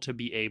skill to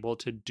be able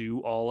to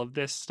do all of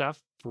this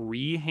stuff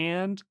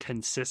freehand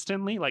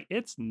consistently. Like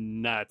it's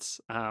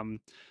nuts.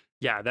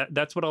 Yeah,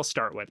 that's what I'll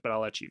start with, but I'll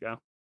let you go.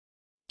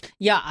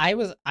 Yeah,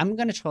 I'm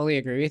gonna totally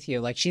agree with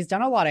you. Like she's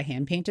done a lot of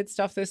hand painted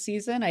stuff this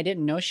season. I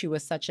didn't know she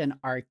was such an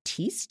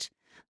artiste.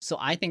 So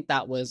I think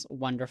that was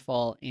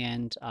wonderful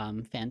and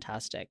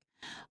fantastic.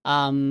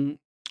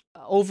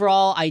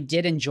 Overall, I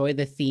did enjoy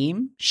the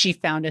theme. She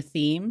found a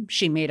theme.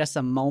 She made us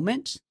a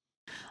moment.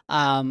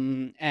 Yeah,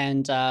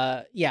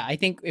 I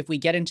think if we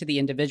get into the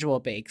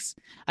individual bakes,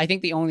 I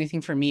think the only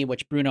thing for me,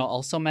 which Bruno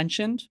also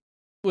mentioned,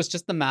 was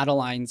just the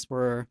Madeleines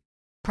were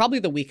probably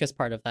the weakest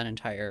part of that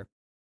entire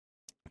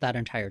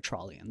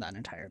trolley and that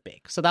entire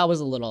bake. So that was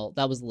a little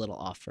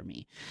off for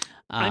me.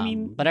 I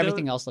mean, but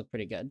everything else looked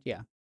pretty good.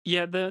 Yeah.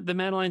 Yeah, the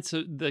Madeleines,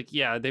 so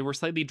they were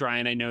slightly dry,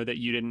 and I know that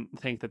you didn't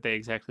think that they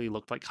exactly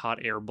looked like hot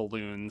air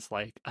balloons,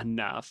 like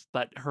enough.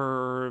 But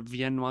her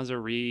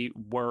viennoiserie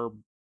were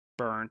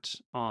burnt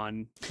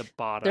on the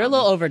bottom. They're a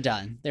little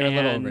overdone. They're a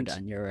little And,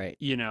 overdone. You're right.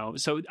 You know,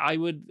 so I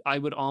would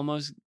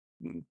almost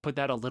put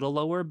that a little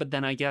lower, but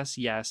then I guess,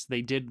 yes,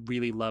 they did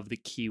really love the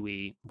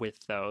kiwi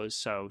with those.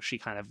 So she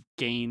kind of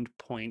gained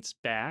points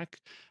back.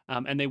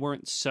 And they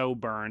weren't so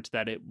burnt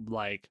that it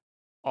like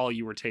all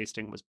you were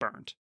tasting was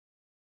burnt.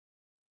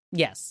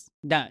 Yes,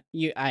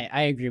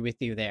 I agree with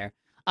you there.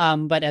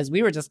 But as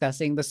we were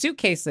discussing, the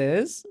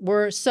suitcases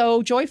were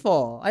so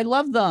joyful. I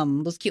love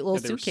them. Those cute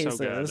little Yeah, they were so good.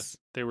 suitcases.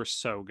 They were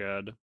so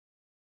good.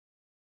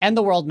 And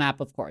the world map,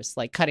 of course,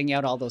 like cutting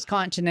out all those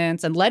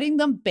continents and letting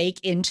them bake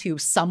into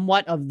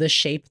somewhat of the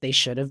shape they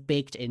should have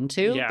baked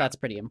into. Yeah. That's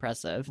pretty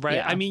impressive. Right.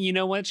 Yeah. I mean, you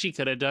know what she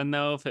could have done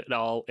though,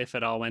 if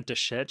it all went to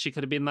shit, she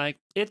could have been like,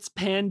 it's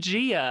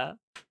Pangea.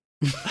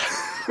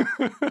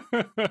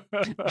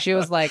 She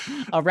was like,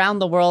 around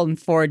the world in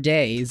 4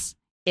 days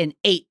in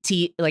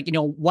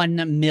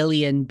 1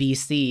 million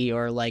BC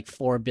or like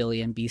 4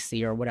 billion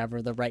BC or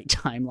whatever the right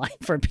timeline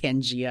for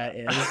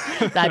Pangea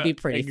is. That'd be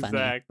pretty funny.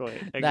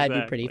 Exactly.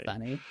 That'd be pretty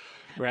funny.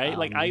 Right?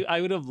 Like I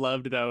would have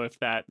loved though if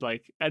that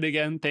like, and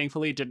again,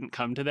 thankfully it didn't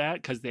come to that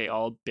because they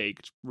all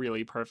baked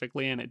really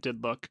perfectly and it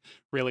did look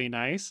really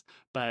nice.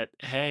 But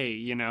hey,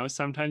 you know,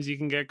 sometimes you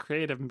can get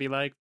creative and be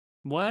like,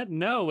 what?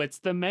 No, it's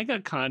the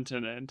mega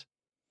continent.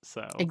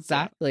 So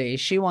exactly. Yeah.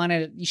 She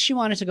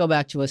wanted to go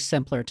back to a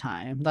simpler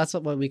time. That's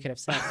what we could have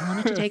said. I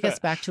wanted to take us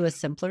back to a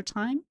simpler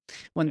time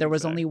when there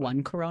was only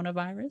one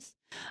coronavirus.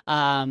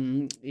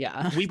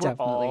 Yeah. We were definitely.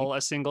 all a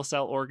single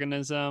cell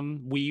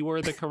organism. We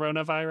were the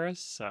coronavirus.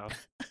 So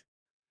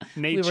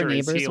nature we were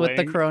neighbors is healing. with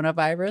the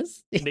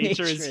coronavirus.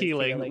 Nature is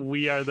healing.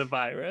 We are the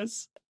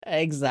virus.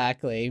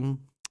 Exactly.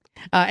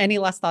 Any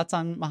last thoughts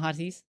on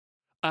Mahati's?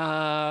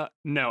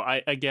 No,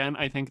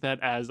 I think that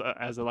as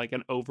like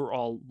an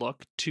overall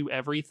look to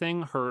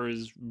everything,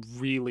 hers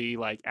really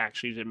like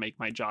actually did make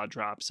my jaw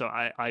drop. So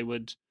I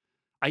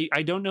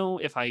don't know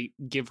if I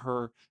give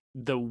her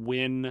the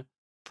win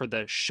for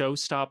the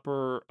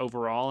showstopper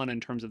overall and in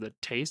terms of the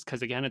taste,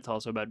 because again, it's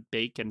also about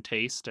bake and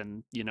taste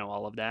and, you know,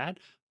 all of that.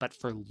 But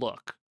for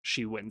look,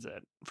 she wins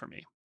it for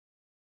me.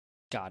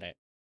 Got it.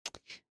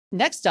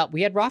 Next up,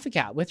 we had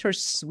Rafficat with her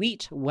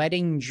sweet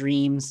wedding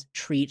dreams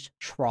treat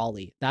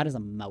trolley. That is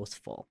a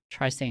mouthful.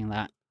 Try saying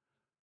that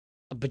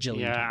a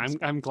bajillion times.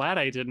 I'm glad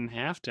I didn't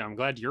have to. I'm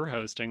glad you're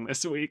hosting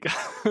this week.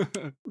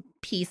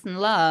 Peace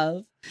and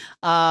love.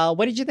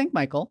 What did you think,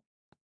 Michael?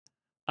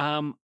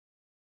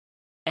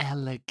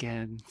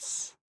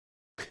 Elegance.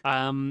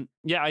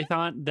 Yeah, I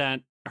thought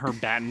that her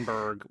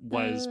Battenberg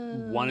was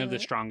one of the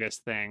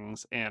strongest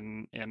things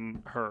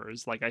in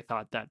hers. Like I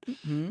thought that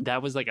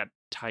that was like a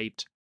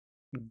tight,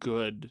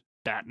 good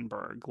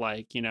Battenberg.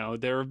 Like, you know,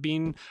 there have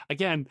been,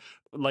 again,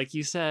 like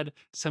you said,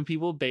 some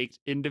people baked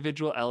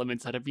individual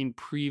elements that have been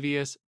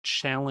previous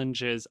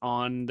challenges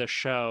on the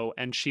show,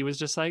 and she was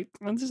just like,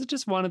 this is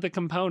just one of the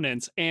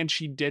components, and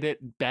she did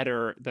it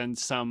better than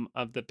some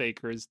of the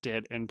bakers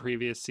did in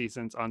previous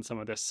seasons on some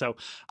of this. So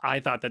I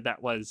thought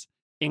that was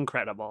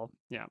incredible.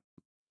 Yeah.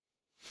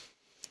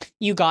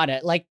 You got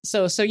it. Like,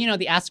 so, you know,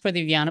 the ask for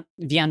the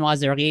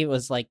viennoiserie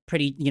was like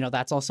pretty, you know,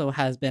 that's also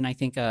has been, I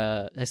think,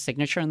 a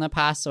signature in the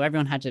past. So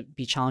everyone had to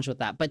be challenged with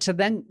that. But to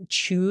then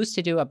choose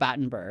to do a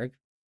Battenberg,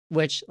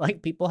 which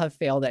like people have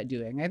failed at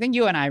doing. I think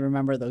you and I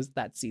remember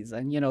that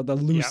season, you know, the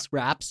loose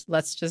wraps,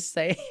 let's just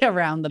say,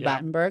 around the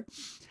Battenberg.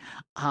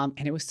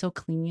 And it was so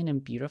clean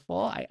and beautiful.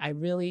 I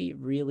really,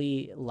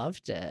 really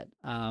loved it.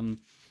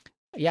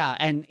 Yeah,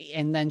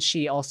 and then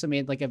she also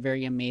made like a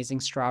very amazing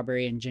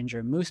strawberry and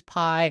ginger mousse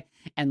pie,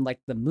 and like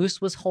the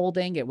mousse was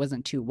holding, it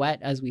wasn't too wet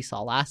as we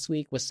saw last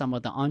week with some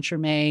of the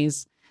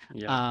entremets.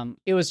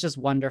 It was just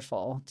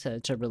wonderful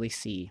to really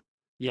see.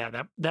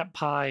 Yeah, that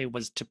pie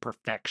was to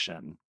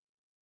perfection.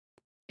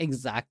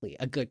 Exactly.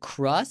 A good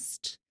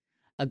crust,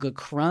 a good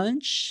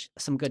crunch,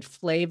 some good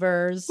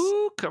flavors.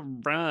 Ooh,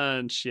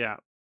 crunch, yeah.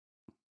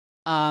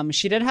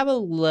 She did have a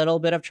little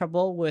bit of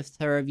trouble with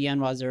her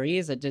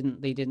viennoiseries.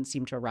 They didn't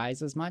seem to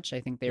rise as much.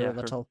 I think they were a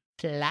little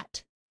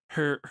flat.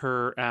 Her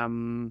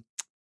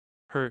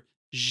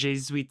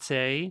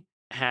Jésuite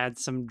had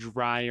some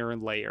drier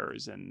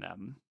layers in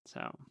them.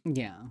 So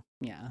yeah.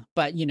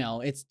 But you know,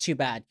 it's too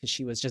bad because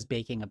she was just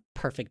baking a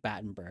perfect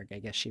Battenberg. I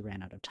guess she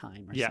ran out of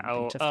time or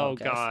something to focus. Oh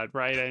God,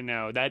 right? I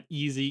know that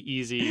easy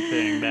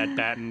thing, that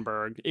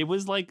Battenberg. It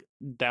was like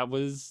that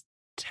was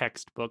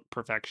textbook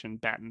perfection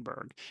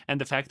Battenberg,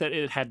 and the fact that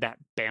it had that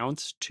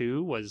bounce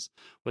too was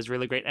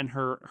really great. And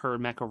her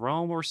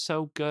macarons were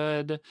so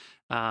good.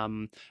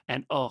 And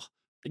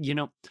you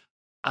know,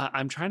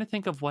 I'm trying to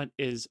think of what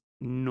is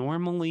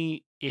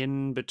normally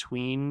in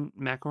between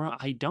macaron.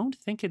 I don't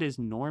think it is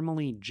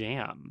normally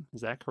jam.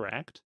 Is that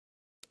correct?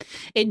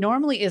 It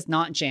normally is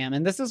not jam,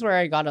 and this is where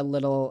I got a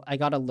little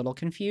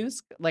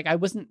confused. Like I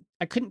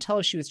couldn't tell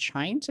if she was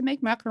trying to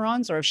make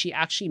macarons or if she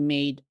actually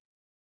made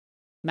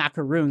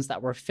macaroons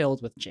that were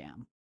filled with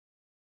jam.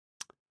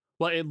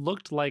 Well, it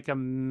looked like a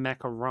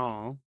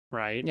macaron,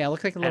 right? Yeah, it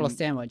looked like a little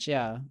sandwich.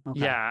 Yeah.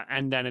 Okay. Yeah,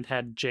 and then it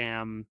had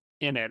jam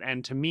in it.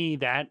 And to me,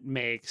 that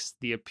makes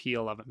the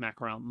appeal of a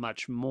macaron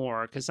much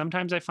more, because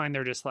sometimes I find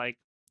they're just like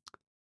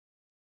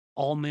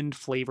almond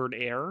flavored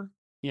air,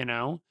 you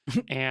know,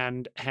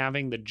 and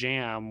having the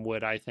jam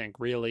would, I think,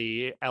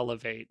 really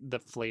elevate the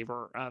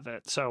flavor of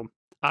it. So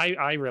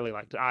I really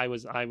liked it. I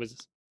was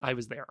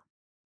there.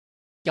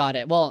 Got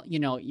it. Well,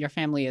 your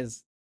family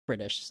is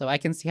British, so I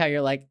can see how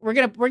you're like, we're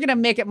gonna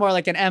make it more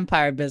like an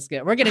Empire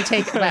biscuit. We're gonna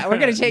take that. We're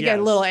gonna take Yes.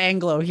 a little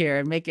Anglo here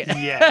and make it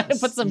Yes,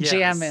 put some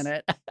jam yes. in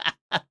it.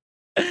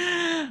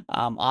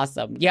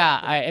 Awesome. Yeah.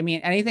 I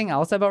mean, anything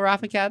else about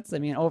Rafa Cats? I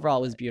mean, overall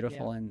it was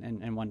beautiful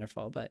and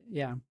wonderful. But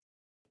yeah.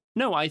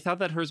 No, I thought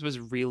that hers was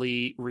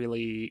really,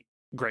 really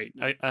great.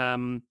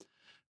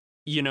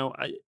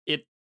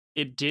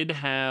 It did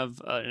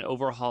have an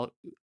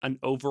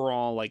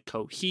overall like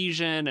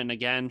cohesion, and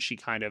again, she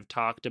kind of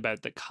talked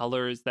about the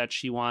colors that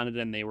she wanted,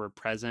 and they were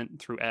present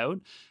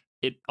throughout.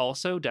 It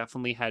also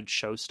definitely had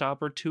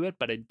showstopper to it,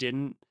 but it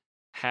didn't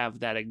have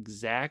that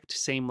exact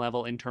same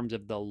level in terms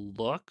of the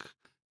look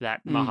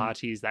that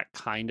Mahati's that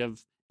kind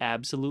of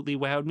absolutely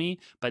wowed me,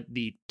 but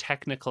the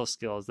technical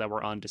skills that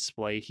were on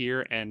display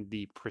here and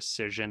the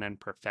precision and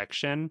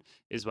perfection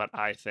is what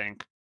I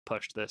think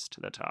pushed this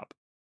to the top.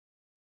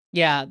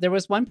 Yeah, there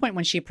was one point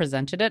when she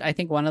presented it. I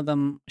think one of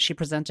them she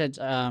presented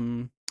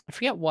I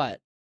forget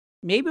what.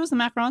 Maybe it was the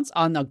macarons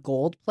on a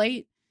gold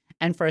plate.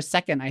 And for a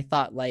second I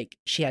thought like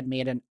she had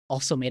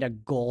also made a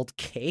gold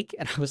cake,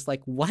 and I was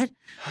like, "What?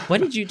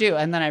 What did you do?"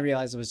 And then I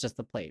realized it was just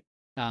the plate.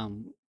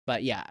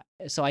 But yeah,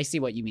 so I see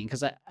what you mean,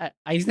 because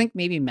I think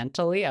maybe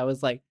mentally I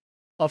was like,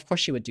 oh, of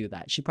course she would do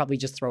that. She'd probably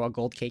just throw a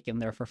gold cake in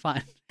there for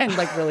fun and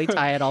like really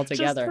tie it all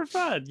together. Just for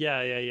fun.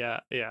 Yeah.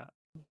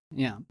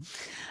 Yeah.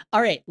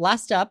 All right.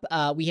 Last up,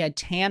 we had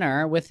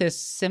Tanner with his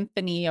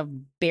symphony of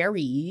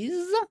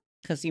berries,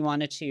 because he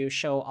wanted to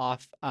show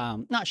off,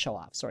 not show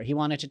off, sorry. He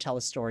wanted to tell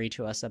a story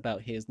to us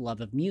about his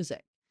love of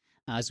music,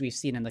 as we've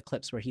seen in the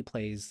clips where he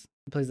plays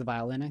the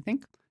violin, I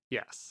think.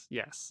 Yes.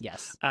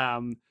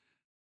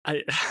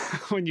 I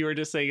when you were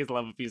just saying his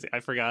love of music,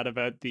 I forgot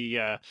about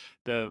the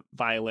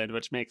violin,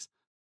 which makes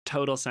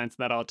total sense.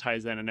 That all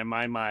ties in. And in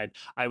my mind,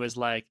 I was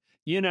like,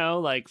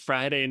 like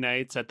Friday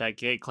nights at that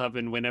gay club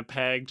in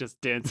Winnipeg, just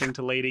dancing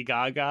to Lady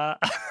Gaga.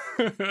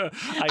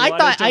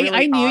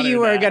 I knew you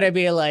were gonna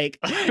be like,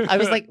 I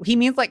was like, he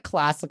means like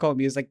classical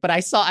music, but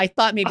I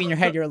thought maybe in your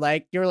head you're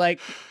like,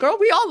 girl,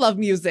 we all love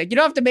music. You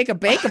don't have to make a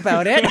bake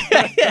about it.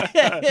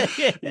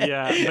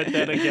 Yeah, but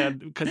then again,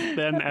 because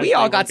then we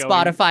all got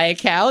Spotify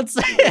accounts.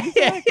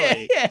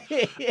 Exactly.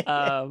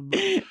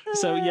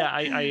 So yeah,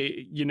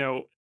 I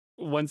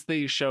once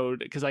they showed,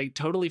 because I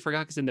totally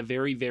forgot, because in the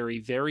very, very,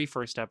 very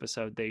first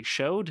episode, they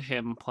showed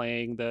him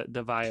playing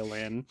the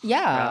violin.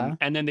 Yeah.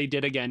 And then they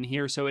did again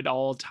here. So it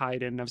all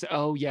tied in. I was like,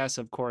 oh, yes,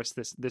 of course,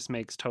 this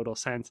makes total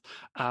sense.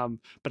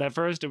 But at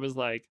first it was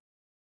like,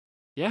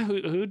 yeah,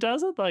 who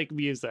doesn't like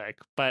music?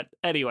 But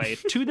anyway,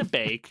 to the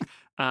bake.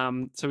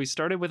 So we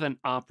started with an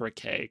opera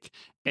cake,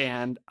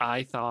 and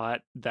I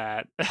thought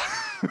that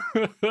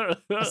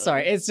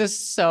sorry, it's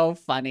just so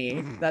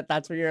funny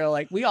that's where you're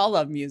like, we all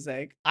love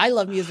music. I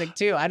love music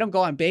too. I don't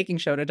go on baking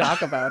show to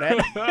talk about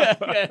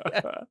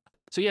it.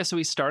 So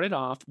we started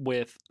off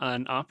with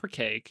an opera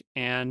cake,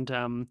 and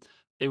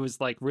it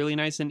was like really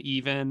nice and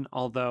even,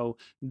 although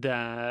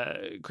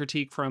the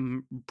critique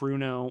from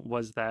Bruno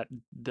was that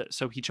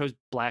so he chose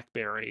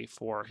blackberry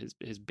for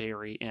his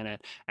berry in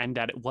it, and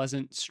that it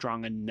wasn't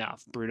strong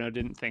enough. Bruno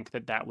didn't think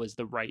that was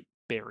the right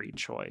berry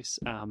choice,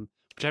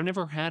 which I've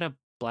never had a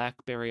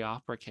blackberry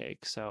opera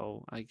cake,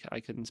 so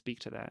I couldn't speak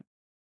to that.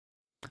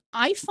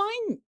 I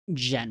find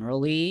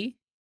generally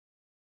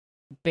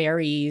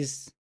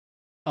berries,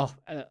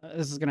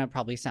 this is gonna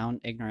probably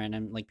sound ignorant,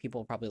 and like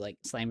people probably like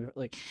slam me,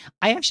 like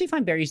I actually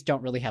find berries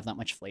don't really have that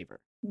much flavor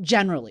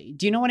generally.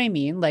 Do you know what I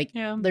mean? Like,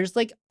 Yeah. there's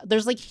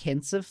like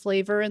hints of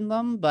flavor in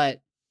them,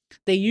 but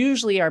they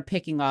usually are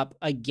picking up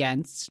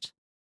against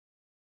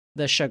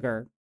the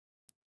sugar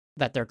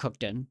that they're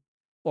cooked in,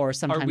 or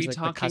sometimes like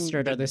the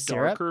custard or the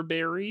syrup. Darker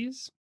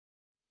berries?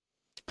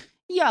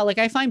 Yeah, like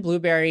I find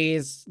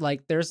blueberries,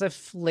 like there's a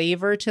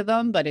flavor to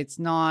them, but it's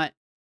not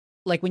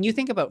like, when you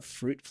think about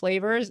fruit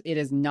flavors, it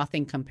is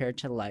nothing compared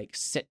to like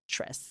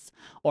citrus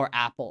or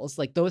apples.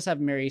 Like those have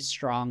very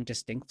strong,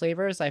 distinct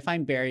flavors. I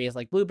find berries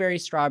like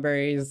blueberries,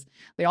 strawberries,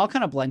 they all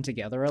kind of blend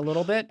together a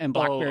little bit, and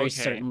blackberries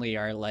certainly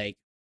are like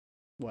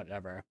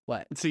whatever.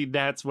 What? See,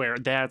 that's where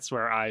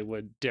I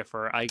would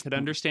differ. I could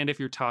understand if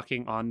you're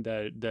talking on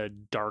the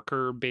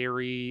darker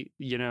berry,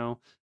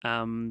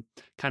 kind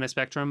of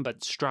spectrum,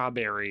 but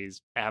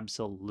strawberries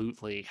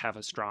absolutely have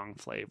a strong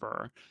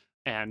flavor,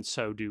 and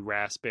so do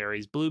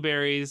raspberries.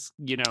 Blueberries,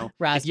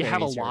 if you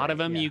have a lot of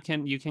them, yeah,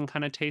 you can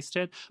kind of taste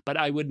it, but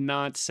I would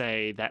not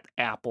say that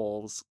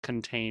apples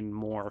contain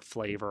more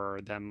flavor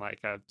than like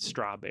a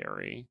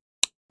strawberry.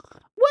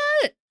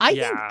 What? I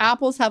think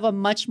apples have a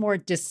much more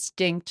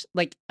distinct,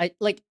 like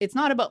it's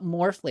not about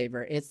more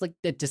flavor, it's like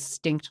the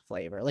distinct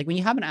flavor. Like when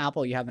you have an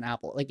apple, you have an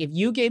apple. Like if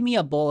you gave me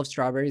a bowl of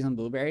strawberries and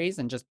blueberries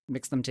and just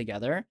mixed them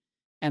together,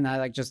 and I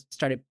like just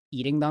started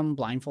eating them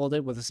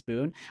blindfolded with a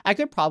spoon, I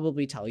could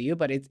probably tell you,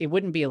 but it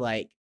wouldn't be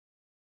like,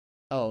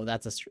 oh,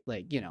 that's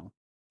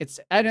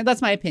And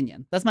that's my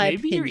opinion. That's my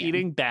Maybe opinion. you're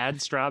eating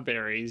bad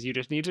strawberries. You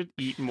just need to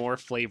eat more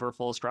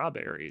flavorful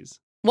strawberries.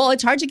 Well,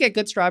 it's hard to get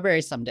good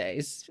strawberries some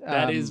days.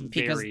 That is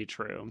very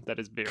true. That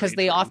is very because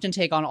they true. often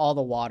take on all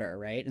the water,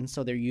 right? And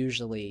so they're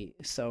usually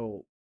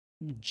so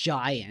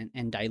giant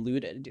and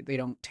diluted. They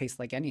don't taste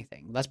like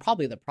anything. That's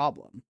probably the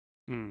problem.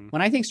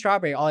 When I think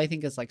strawberry, all I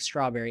think is like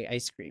strawberry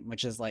ice cream,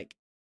 which is like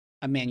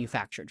a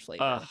manufactured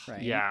flavor,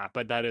 right? Yeah,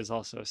 but that is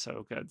also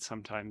so good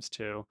sometimes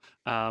too.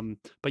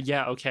 But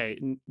yeah,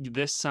 okay.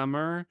 This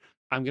summer,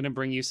 I'm gonna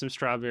bring you some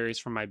strawberries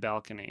from my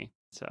balcony.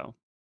 So.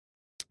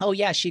 Oh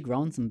yeah, she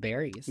grown some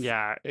berries.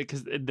 Yeah,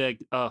 because there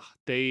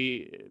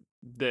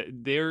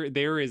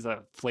is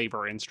a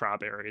flavor in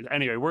strawberries.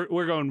 Anyway,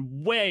 we're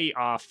going way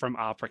off from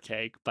opera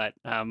cake, but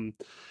then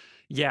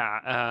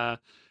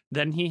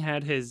he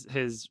had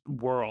his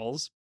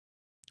whirls,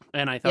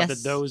 and I thought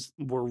that those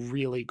were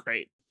really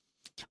great.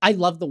 I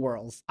love the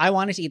whirls. I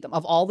wanted to eat them.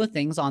 Of all the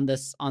things on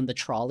the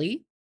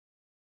trolley,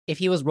 if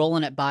he was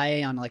rolling it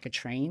by on like a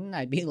train,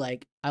 I'd be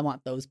like, I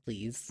want those,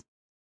 please.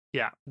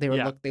 Yeah, they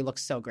look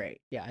so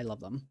great. Yeah, I love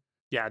them.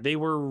 Yeah, they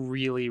were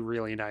really,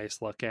 really nice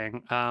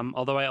looking.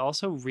 Although I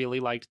also really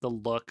liked the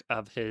look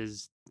of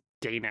his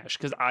Danish,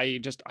 because I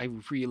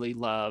really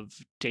love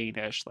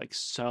Danish like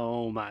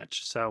so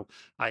much. So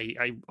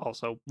I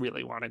also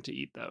really wanted to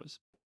eat those.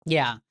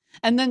 Yeah.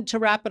 And then to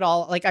wrap it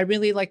all, like I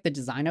really liked the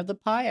design of the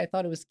pie. I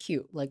thought it was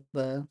cute. Like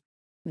the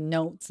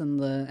notes and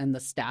the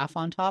staff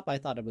on top. I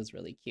thought it was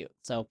really cute.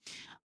 So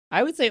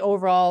I would say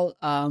overall,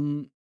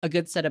 a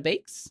good set of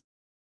bakes,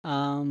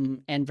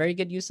 and very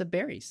good use of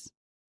berries.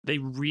 They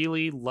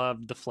really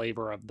loved the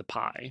flavor of the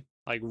pie,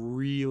 like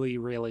really,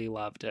 really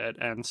loved it.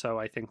 And so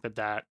I think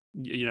that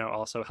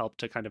also helped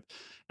to kind of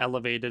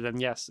elevate it.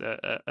 And yes,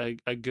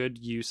 a good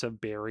use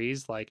of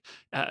berries. Like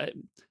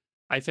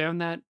I found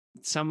that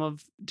some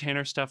of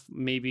Tanner's stuff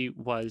maybe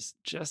was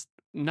just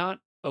not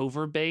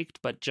overbaked,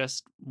 but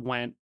just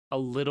went a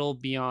little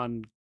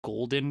beyond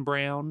golden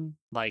brown.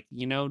 Like,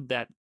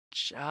 that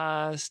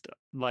just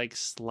like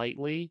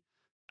slightly.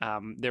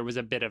 There was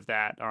a bit of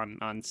that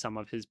on some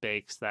of his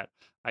bakes that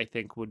I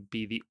think would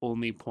be the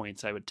only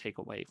points I would take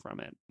away from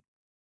it.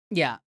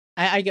 Yeah,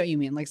 I get what you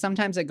mean. Like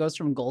sometimes it goes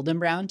from golden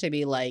brown to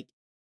be like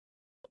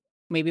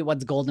maybe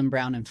what's golden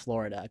brown in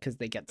Florida because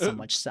they get so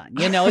much sun.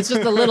 It's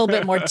just a little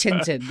bit more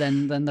tinted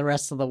than the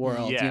rest of the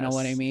world. Yes, you know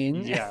what I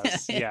mean?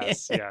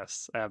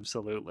 Yes,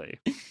 absolutely.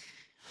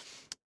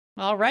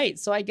 All right,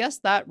 so I guess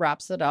that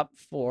wraps it up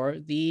for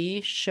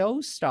the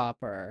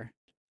showstopper.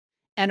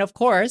 And of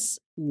course,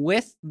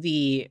 with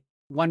the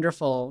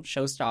wonderful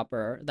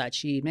showstopper that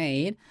she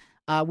made,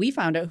 we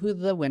found out who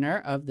the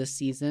winner of this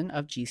season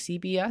of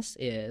GCBS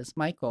is.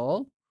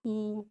 Michael,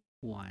 who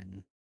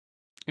won?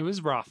 It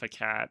was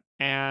Rafficat,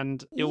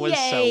 and it was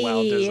so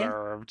well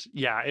deserved.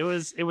 Yeah, it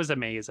was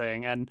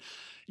amazing. And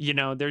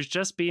there's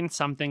just been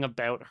something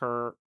about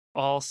her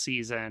all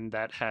season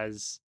that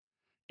has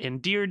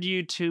endeared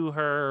you to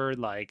her.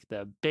 Like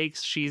the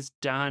bakes she's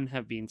done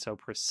have been so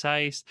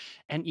precise.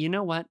 And you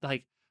know what?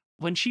 Like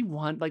when she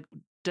won,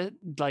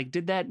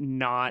 did that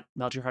not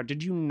melt your heart?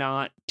 Did you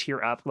not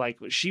tear up? Like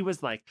she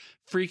was like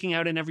freaking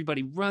out and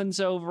everybody runs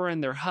over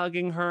and they're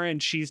hugging her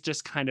and she's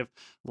just kind of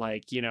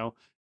like,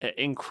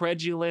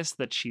 incredulous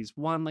that she's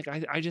won. Like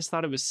I just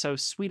thought it was so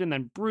sweet. And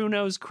then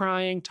Bruno's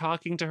crying,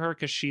 talking to her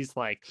because she's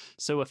like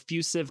so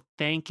effusive,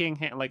 thanking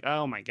him. Like,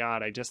 oh my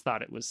God, I just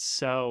thought it was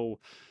so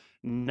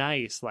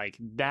nice. Like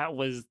that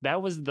was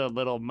the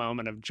little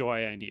moment of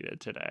joy I needed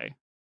today.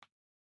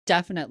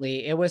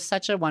 Definitely. It was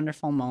such a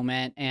wonderful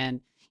moment.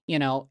 And,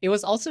 it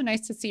was also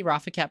nice to see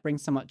Rafficat bring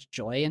so much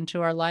joy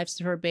into our lives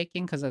through her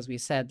baking. Because as we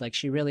said, like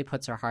she really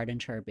puts her heart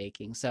into her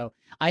baking. So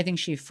I think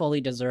she fully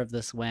deserved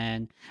this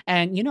win.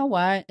 And you know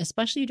what?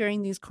 Especially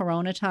during these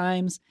Corona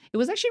times, it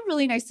was actually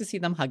really nice to see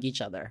them hug each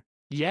other.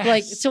 Yes.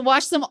 Like to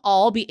watch them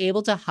all be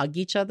able to hug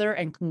each other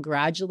and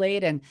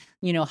congratulate and,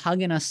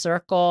 hug in a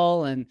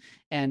circle. And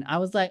I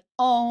was like,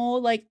 oh,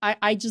 like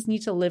I just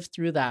need to live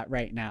through that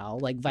right now,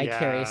 like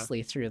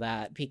vicariously through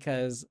that,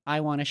 because I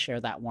want to share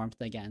that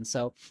warmth again.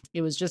 So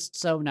it was just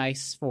so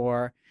nice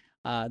for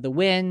the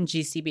win,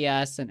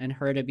 GCBS, and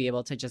her to be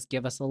able to just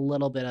give us a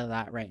little bit of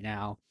that right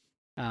now.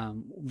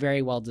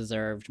 Very well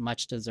deserved,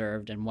 much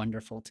deserved, and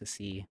wonderful to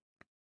see.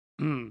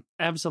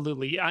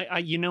 Absolutely. I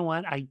you know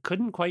what? I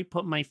couldn't quite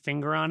put my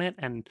finger on it.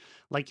 And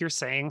like you're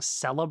saying,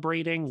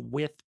 celebrating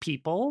with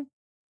people,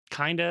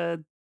 kind of,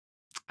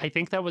 I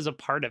think that was a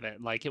part of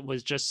it. Like it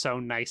was just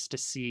so nice to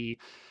see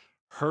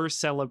her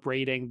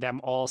celebrating, them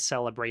all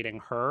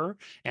celebrating her,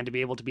 and to be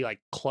able to be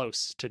like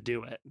close to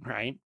do it,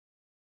 right?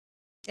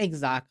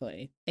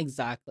 Exactly.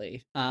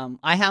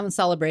 I haven't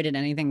celebrated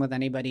anything with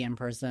anybody in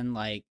person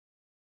like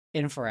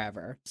in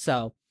forever.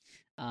 So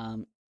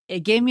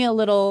it gave me a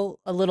little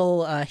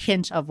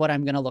hint of what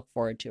I'm going to look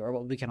forward to, or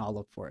what we can all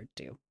look forward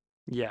to.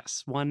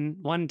 Yes,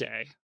 one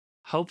day,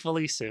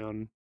 hopefully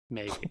soon,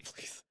 maybe.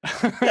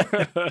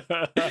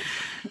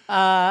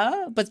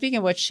 But speaking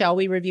of which, shall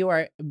we review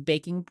our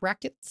baking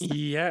brackets?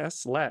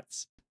 Yes,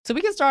 let's. So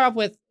we can start off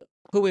with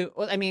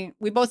I mean,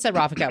 we both said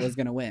Rafikat was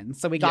going to win,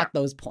 so we got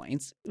those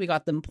points. We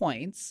got them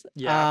points.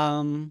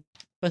 Yeah.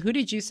 But who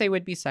did you say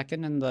would be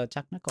second in the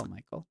technical,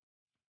 Michael?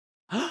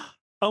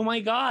 Oh my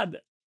God.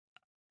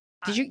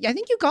 Did you? I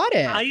think you got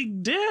it. I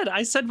did.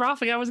 I said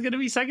Rafikat was going to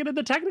be second in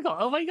the technical.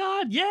 Oh my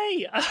God.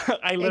 Yay.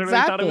 I literally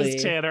thought it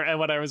was Tanner. And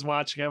when I was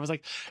watching, I was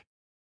like,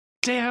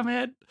 damn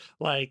it.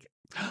 Like,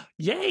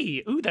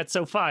 yay. Ooh, that's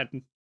so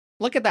fun.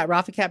 Look at that.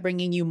 Rafikat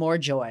bringing you more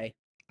joy.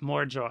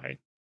 More joy.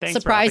 Thanks,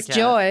 Surprise Rafikat.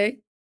 joy.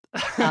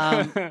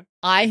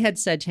 I had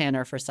said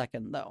Tanner for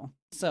second, though.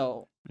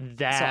 So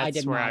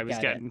that's where I was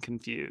getting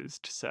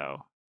confused.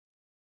 So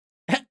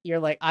you're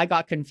like, I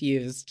got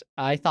confused.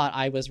 I thought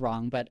I was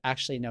wrong, but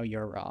actually, no,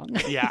 you're wrong.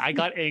 Yeah, I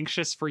got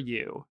anxious for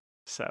you.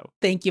 So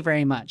thank you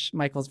very much.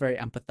 Michael's very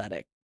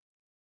empathetic.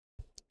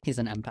 He's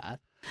an empath.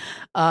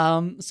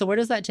 So where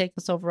does that take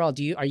us overall?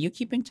 Are you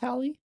keeping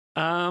tally?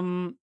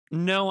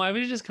 No, I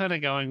was just kind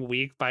of going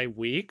week by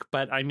week,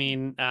 but I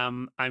mean,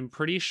 I'm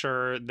pretty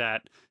sure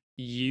that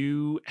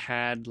you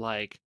had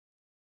like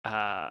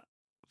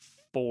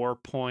 4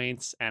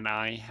 points and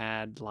I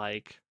had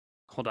like,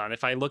 hold on,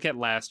 if I look at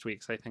last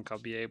week's, I think I'll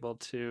be able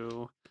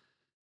to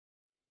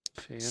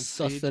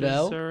suss it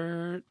out.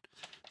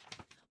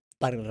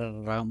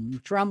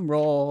 Drum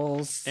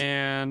rolls.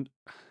 And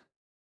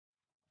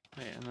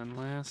then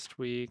last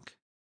week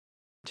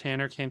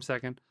Tanner came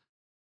second.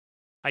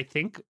 I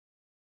think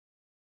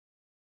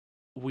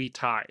we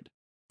tied.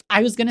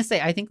 I was gonna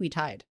say, I think we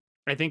tied.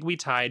 I think we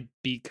tied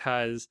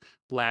because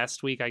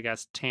last week, I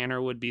guess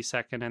Tanner would be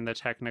second in the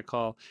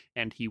technical,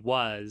 and he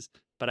was,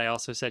 but I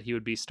also said he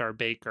would be Star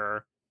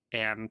Baker,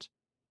 and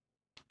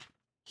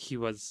he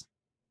was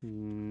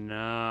not.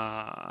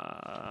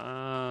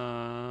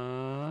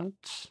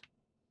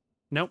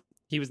 Nope,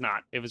 he was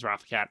not. It was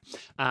Rafikat.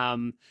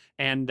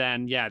 And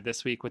then, yeah,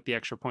 this week with the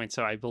extra point,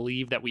 so I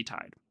believe that we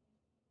tied.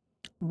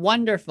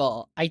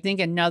 Wonderful. I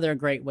think another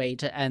great way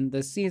to end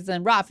the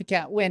season.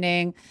 Rafikat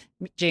winning,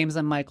 James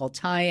and Michael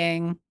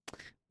tying.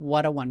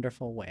 What a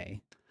wonderful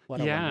way. What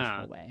a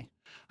wonderful way.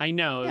 I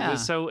know. Yeah.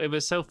 It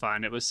was so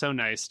fun. It was so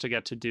nice to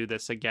get to do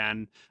this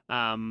again.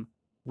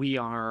 We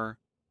are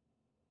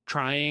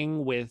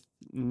trying with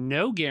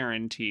no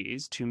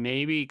guarantees to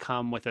maybe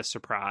come with a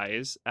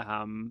surprise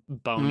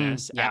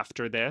bonus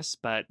after this,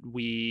 but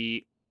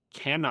we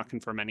cannot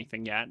confirm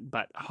anything yet,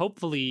 but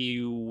hopefully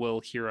you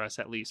will hear us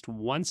at least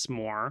once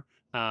more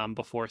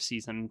before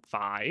season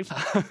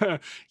 5,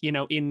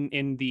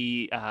 in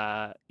the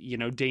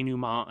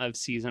denouement of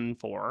season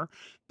 4.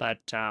 But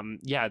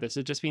this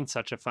has just been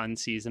such a fun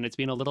season. It's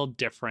been a little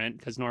different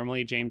because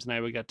normally James and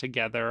I would get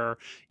together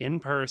in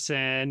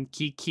person,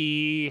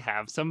 kiki,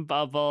 have some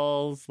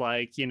bubbles,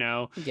 and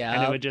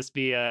it would just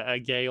be a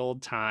gay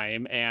old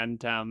time.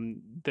 And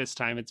this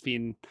time it's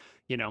been,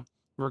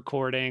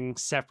 recording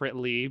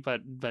separately,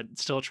 but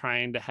still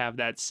trying to have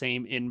that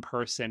same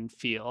in-person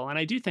feel. And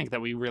I do think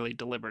that we really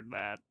delivered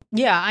that.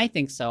 Yeah, I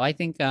think so. I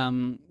think,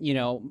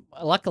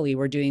 luckily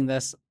we're doing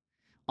this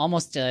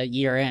almost a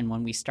year in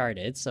when we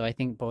started. So I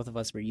think both of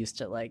us were used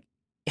to like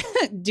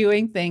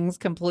doing things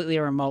completely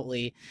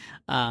remotely.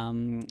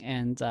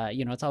 It's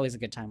always a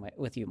good time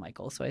with you,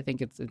 Michael. So I think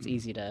it's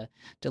easy to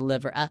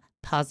deliver a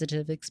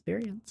positive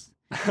experience.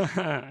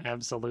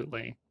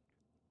 Absolutely.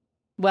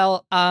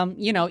 Well,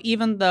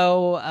 even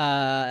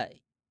though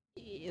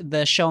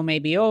the show may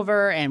be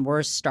over and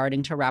we're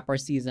starting to wrap our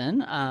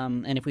season,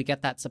 and if we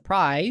get that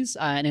surprise,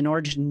 and in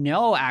order to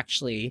know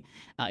actually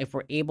if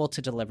we're able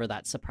to deliver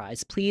that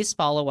surprise, please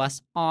follow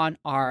us on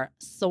our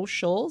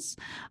socials,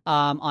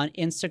 on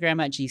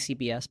Instagram at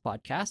GCBS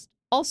Podcast,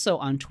 also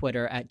on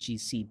Twitter at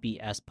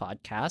GCBS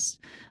Podcast.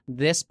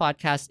 This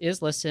podcast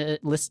is listed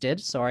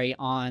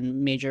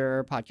on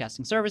major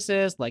podcasting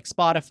services like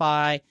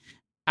Spotify,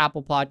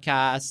 Apple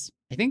Podcasts.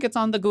 I think it's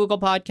on the Google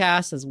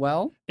Podcasts as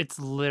well. It's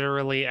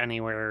literally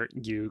anywhere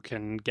you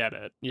can get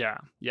it. Yeah.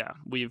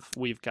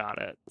 We've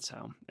got it.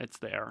 So it's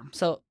there.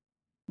 So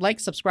like,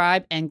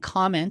 subscribe, and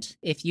comment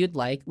if you'd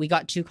like. We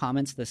got 2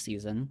 comments this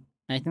season.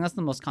 And I think that's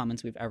the most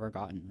comments we've ever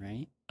gotten,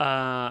 right?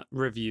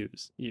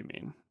 Reviews, you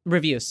mean?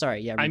 Reviews,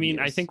 sorry. Yeah, reviews. I mean,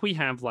 I think we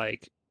have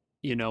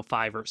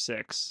 5 or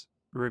 6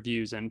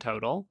 reviews in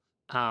total.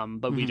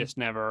 But we just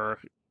never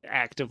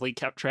actively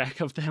kept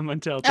track of them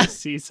until this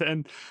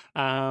season.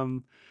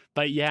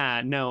 But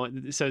yeah, no,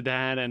 so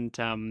that,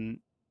 and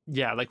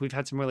we've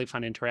had some really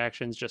fun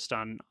interactions just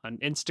on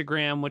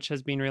Instagram, which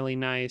has been really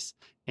nice.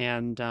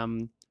 And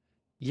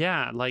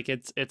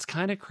it's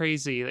kind of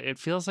crazy. It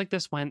feels like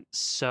this went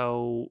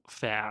so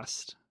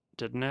fast,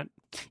 didn't it?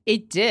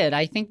 It did.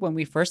 I think when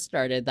we first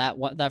started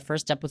that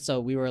first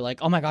episode, we were like,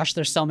 oh my gosh,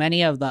 there's so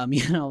many of them,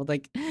 we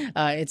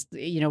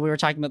were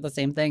talking about the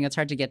same thing. It's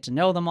hard to get to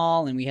know them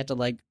all. And we had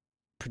to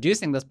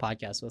producing this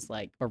podcast was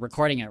or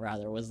recording it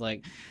rather, was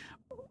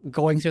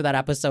going through that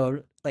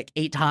episode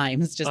 8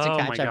 times just to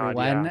catch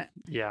everyone.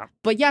 Yeah.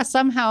 But yeah,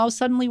 somehow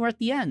suddenly we're at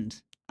the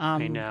end.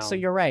 I know. So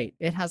you're right.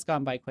 It has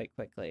gone by quite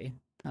quickly.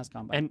 has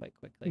gone by And, quite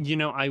quickly. you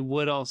know, I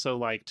would also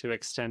like to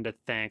extend a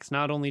thanks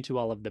not only to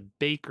all of the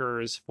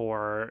bakers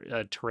for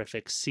a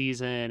terrific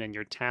season and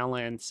your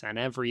talents and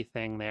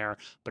everything there,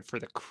 but for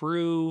the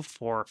crew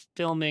for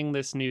filming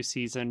this new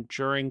season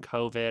during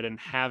COVID and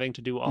having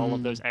to do all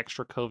of those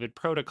extra COVID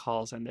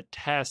protocols and the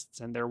tests,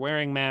 and they're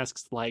wearing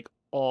masks like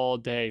all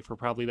day for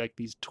probably like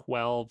these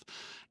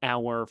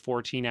 12-hour,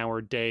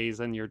 14-hour days.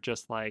 And you're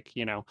just like,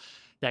 you know,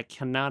 that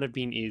cannot have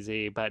been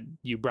easy, but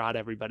you brought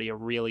everybody a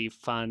really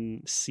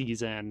fun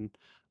season.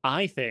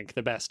 I think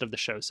the best of the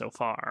show so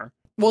far.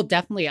 Well,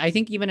 definitely. I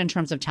think even in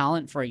terms of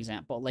talent, for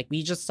example, like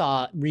we just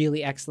saw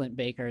really excellent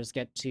bakers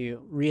get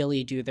to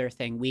really do their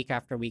thing week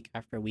after week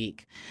after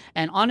week.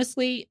 And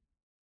honestly,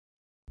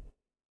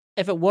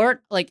 if it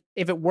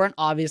weren't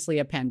obviously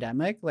a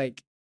pandemic,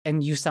 like,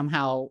 and you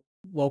somehow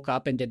woke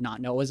up and did not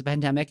know it was a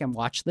pandemic and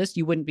watched this,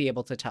 you wouldn't be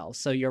able to tell.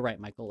 So you're right,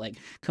 Michael, like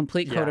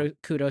complete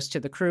kudos to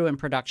the crew and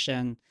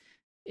production.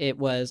 It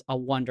was a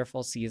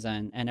wonderful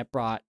season and it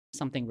brought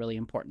something really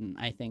important,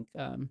 I think,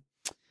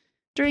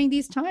 during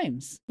these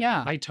times.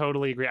 Yeah. I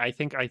totally agree. I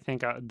think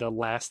the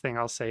last thing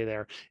I'll say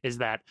there is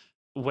that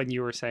when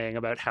you were saying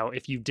about how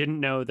if you didn't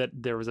know that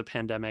there was a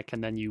pandemic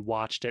and then you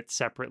watched it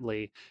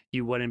separately,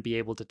 you wouldn't be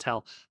able to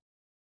tell.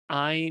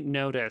 I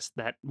noticed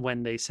that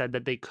when they said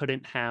that they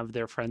couldn't have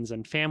their friends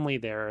and family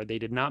there, they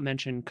did not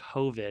mention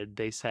COVID.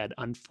 They said,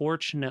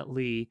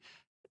 unfortunately,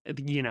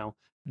 you know,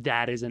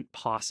 that isn't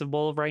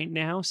possible right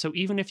now. So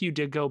even if you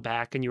did go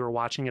back and you were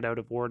watching it out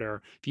of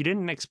order, if you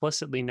didn't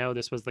explicitly know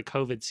this was the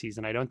COVID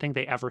season, I don't think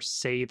they ever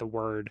say the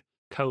word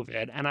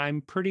COVID. And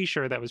I'm pretty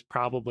sure that was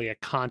probably a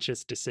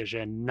conscious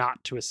decision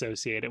not to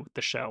associate it with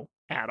the show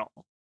at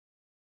all.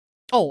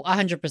 Oh,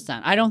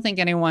 100%. I don't think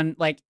anyone,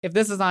 like, if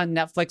this is on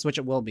Netflix, which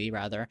it will be,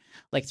 rather,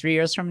 like 3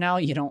 years from now,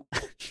 you don't,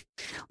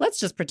 let's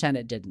just pretend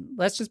it didn't.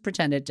 Let's just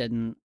pretend it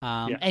didn't.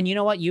 And you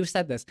know what? You've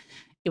said this.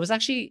 It was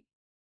actually,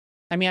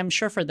 I mean, I'm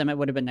sure for them it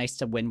would have been nice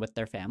to win with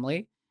their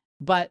family,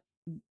 but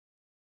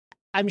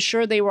I'm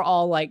sure they were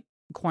all like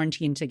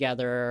quarantined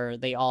together.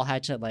 They all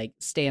had to like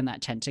stay in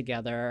that tent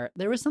together.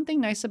 There was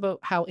something nice about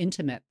how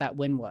intimate that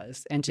win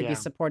was, and to be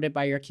supported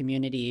by your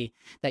community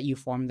that you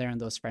formed there and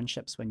those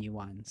friendships when you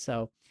won.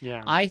 So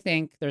I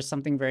think there's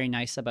something very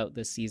nice about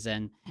this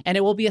season, and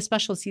it will be a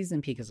special season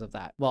because of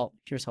that. Well,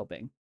 here's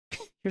hoping.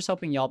 Here's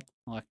hoping y'all.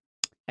 Well,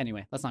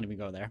 anyway, let's not even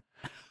go there.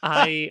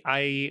 I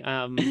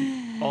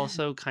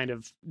also kind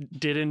of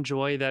did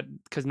enjoy that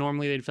because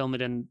normally they'd film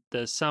it in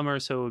the summer,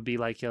 so it would be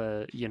like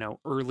a, you know,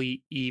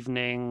 early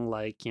evening,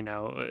 like, you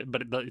know,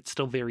 but it's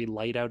still very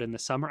light out in the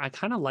summer. I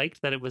kind of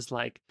liked that it was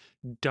like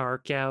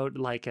dark out,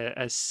 like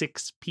a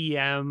 6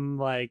 p.m.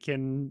 like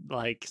in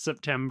like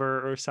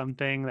September or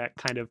something. That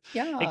kind of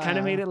it kind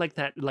of made it like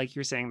that, like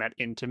you're saying, that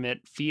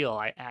intimate feel.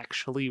 I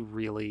actually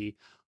really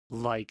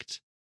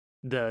liked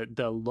the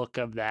look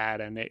of that,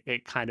 and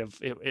it kind of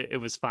it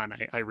was fun.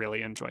 I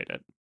really enjoyed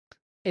it.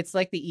 It's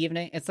like the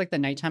evening, it's like the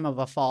nighttime of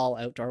a fall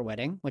outdoor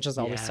wedding, which is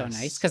always so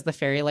nice because the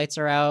fairy lights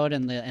are out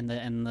and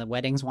the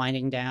wedding's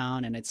winding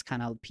down and it's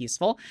kind of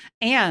peaceful.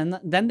 And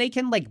then they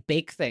can like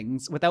bake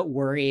things without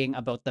worrying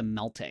about them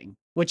melting,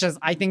 which is,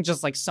 I think,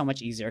 just like so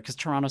much easier because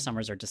Toronto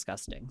summers are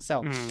disgusting.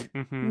 So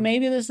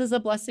maybe this is a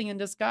blessing in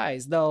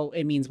disguise, though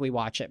it means we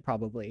watch it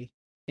probably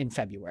in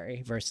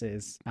February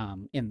versus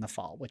in the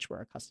fall, which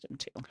we're accustomed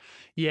to.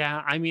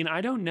 Yeah, I mean,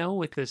 I don't know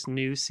with this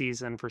new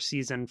season for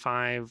season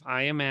 5.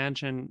 I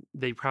imagine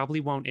they probably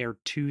won't air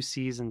 2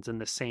 seasons in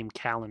the same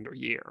calendar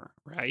year,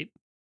 right?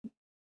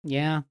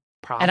 Yeah.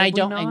 Probably and I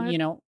don't, not. and you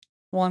know,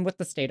 well, and with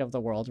the state of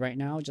the world right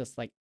now, just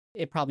like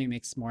it probably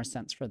makes more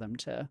sense for them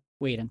to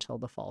wait until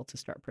the fall to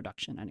start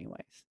production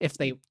anyways. If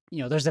they,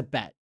 you know, there's a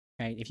bet,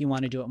 right? If you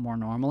want to do it more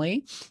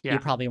normally, you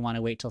probably want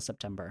to wait till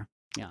September.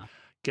 Yeah.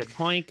 Good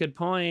point. Good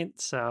point.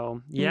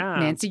 So, yeah.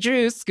 Nancy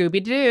Drew,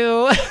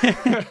 Scooby-Doo.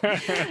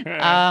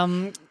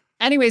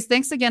 Anyways,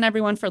 thanks again,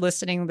 everyone, for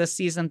listening this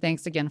season.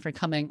 Thanks again for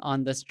coming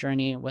on this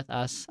journey with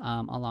us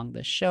along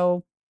this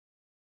show.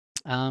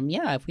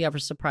 If we have a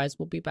surprise,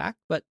 we'll be back.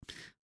 But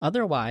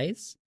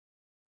otherwise,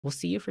 we'll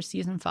see you for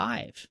season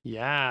 5.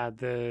 Yeah,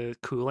 the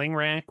cooling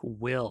rack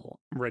will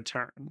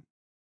return.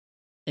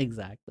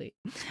 Exactly.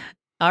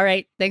 All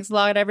right. Thanks a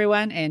lot,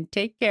 everyone, and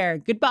take care.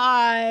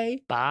 Goodbye.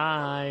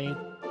 Bye.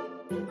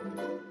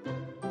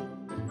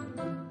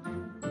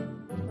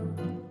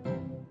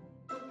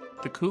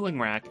 The Cooling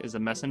Rack is a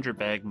Messenger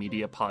Bag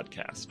Media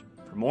podcast.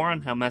 For more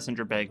on how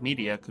Messenger Bag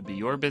Media could be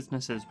your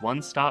business's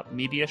one-stop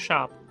media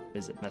shop,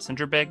 visit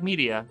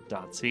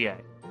messengerbagmedia.ca.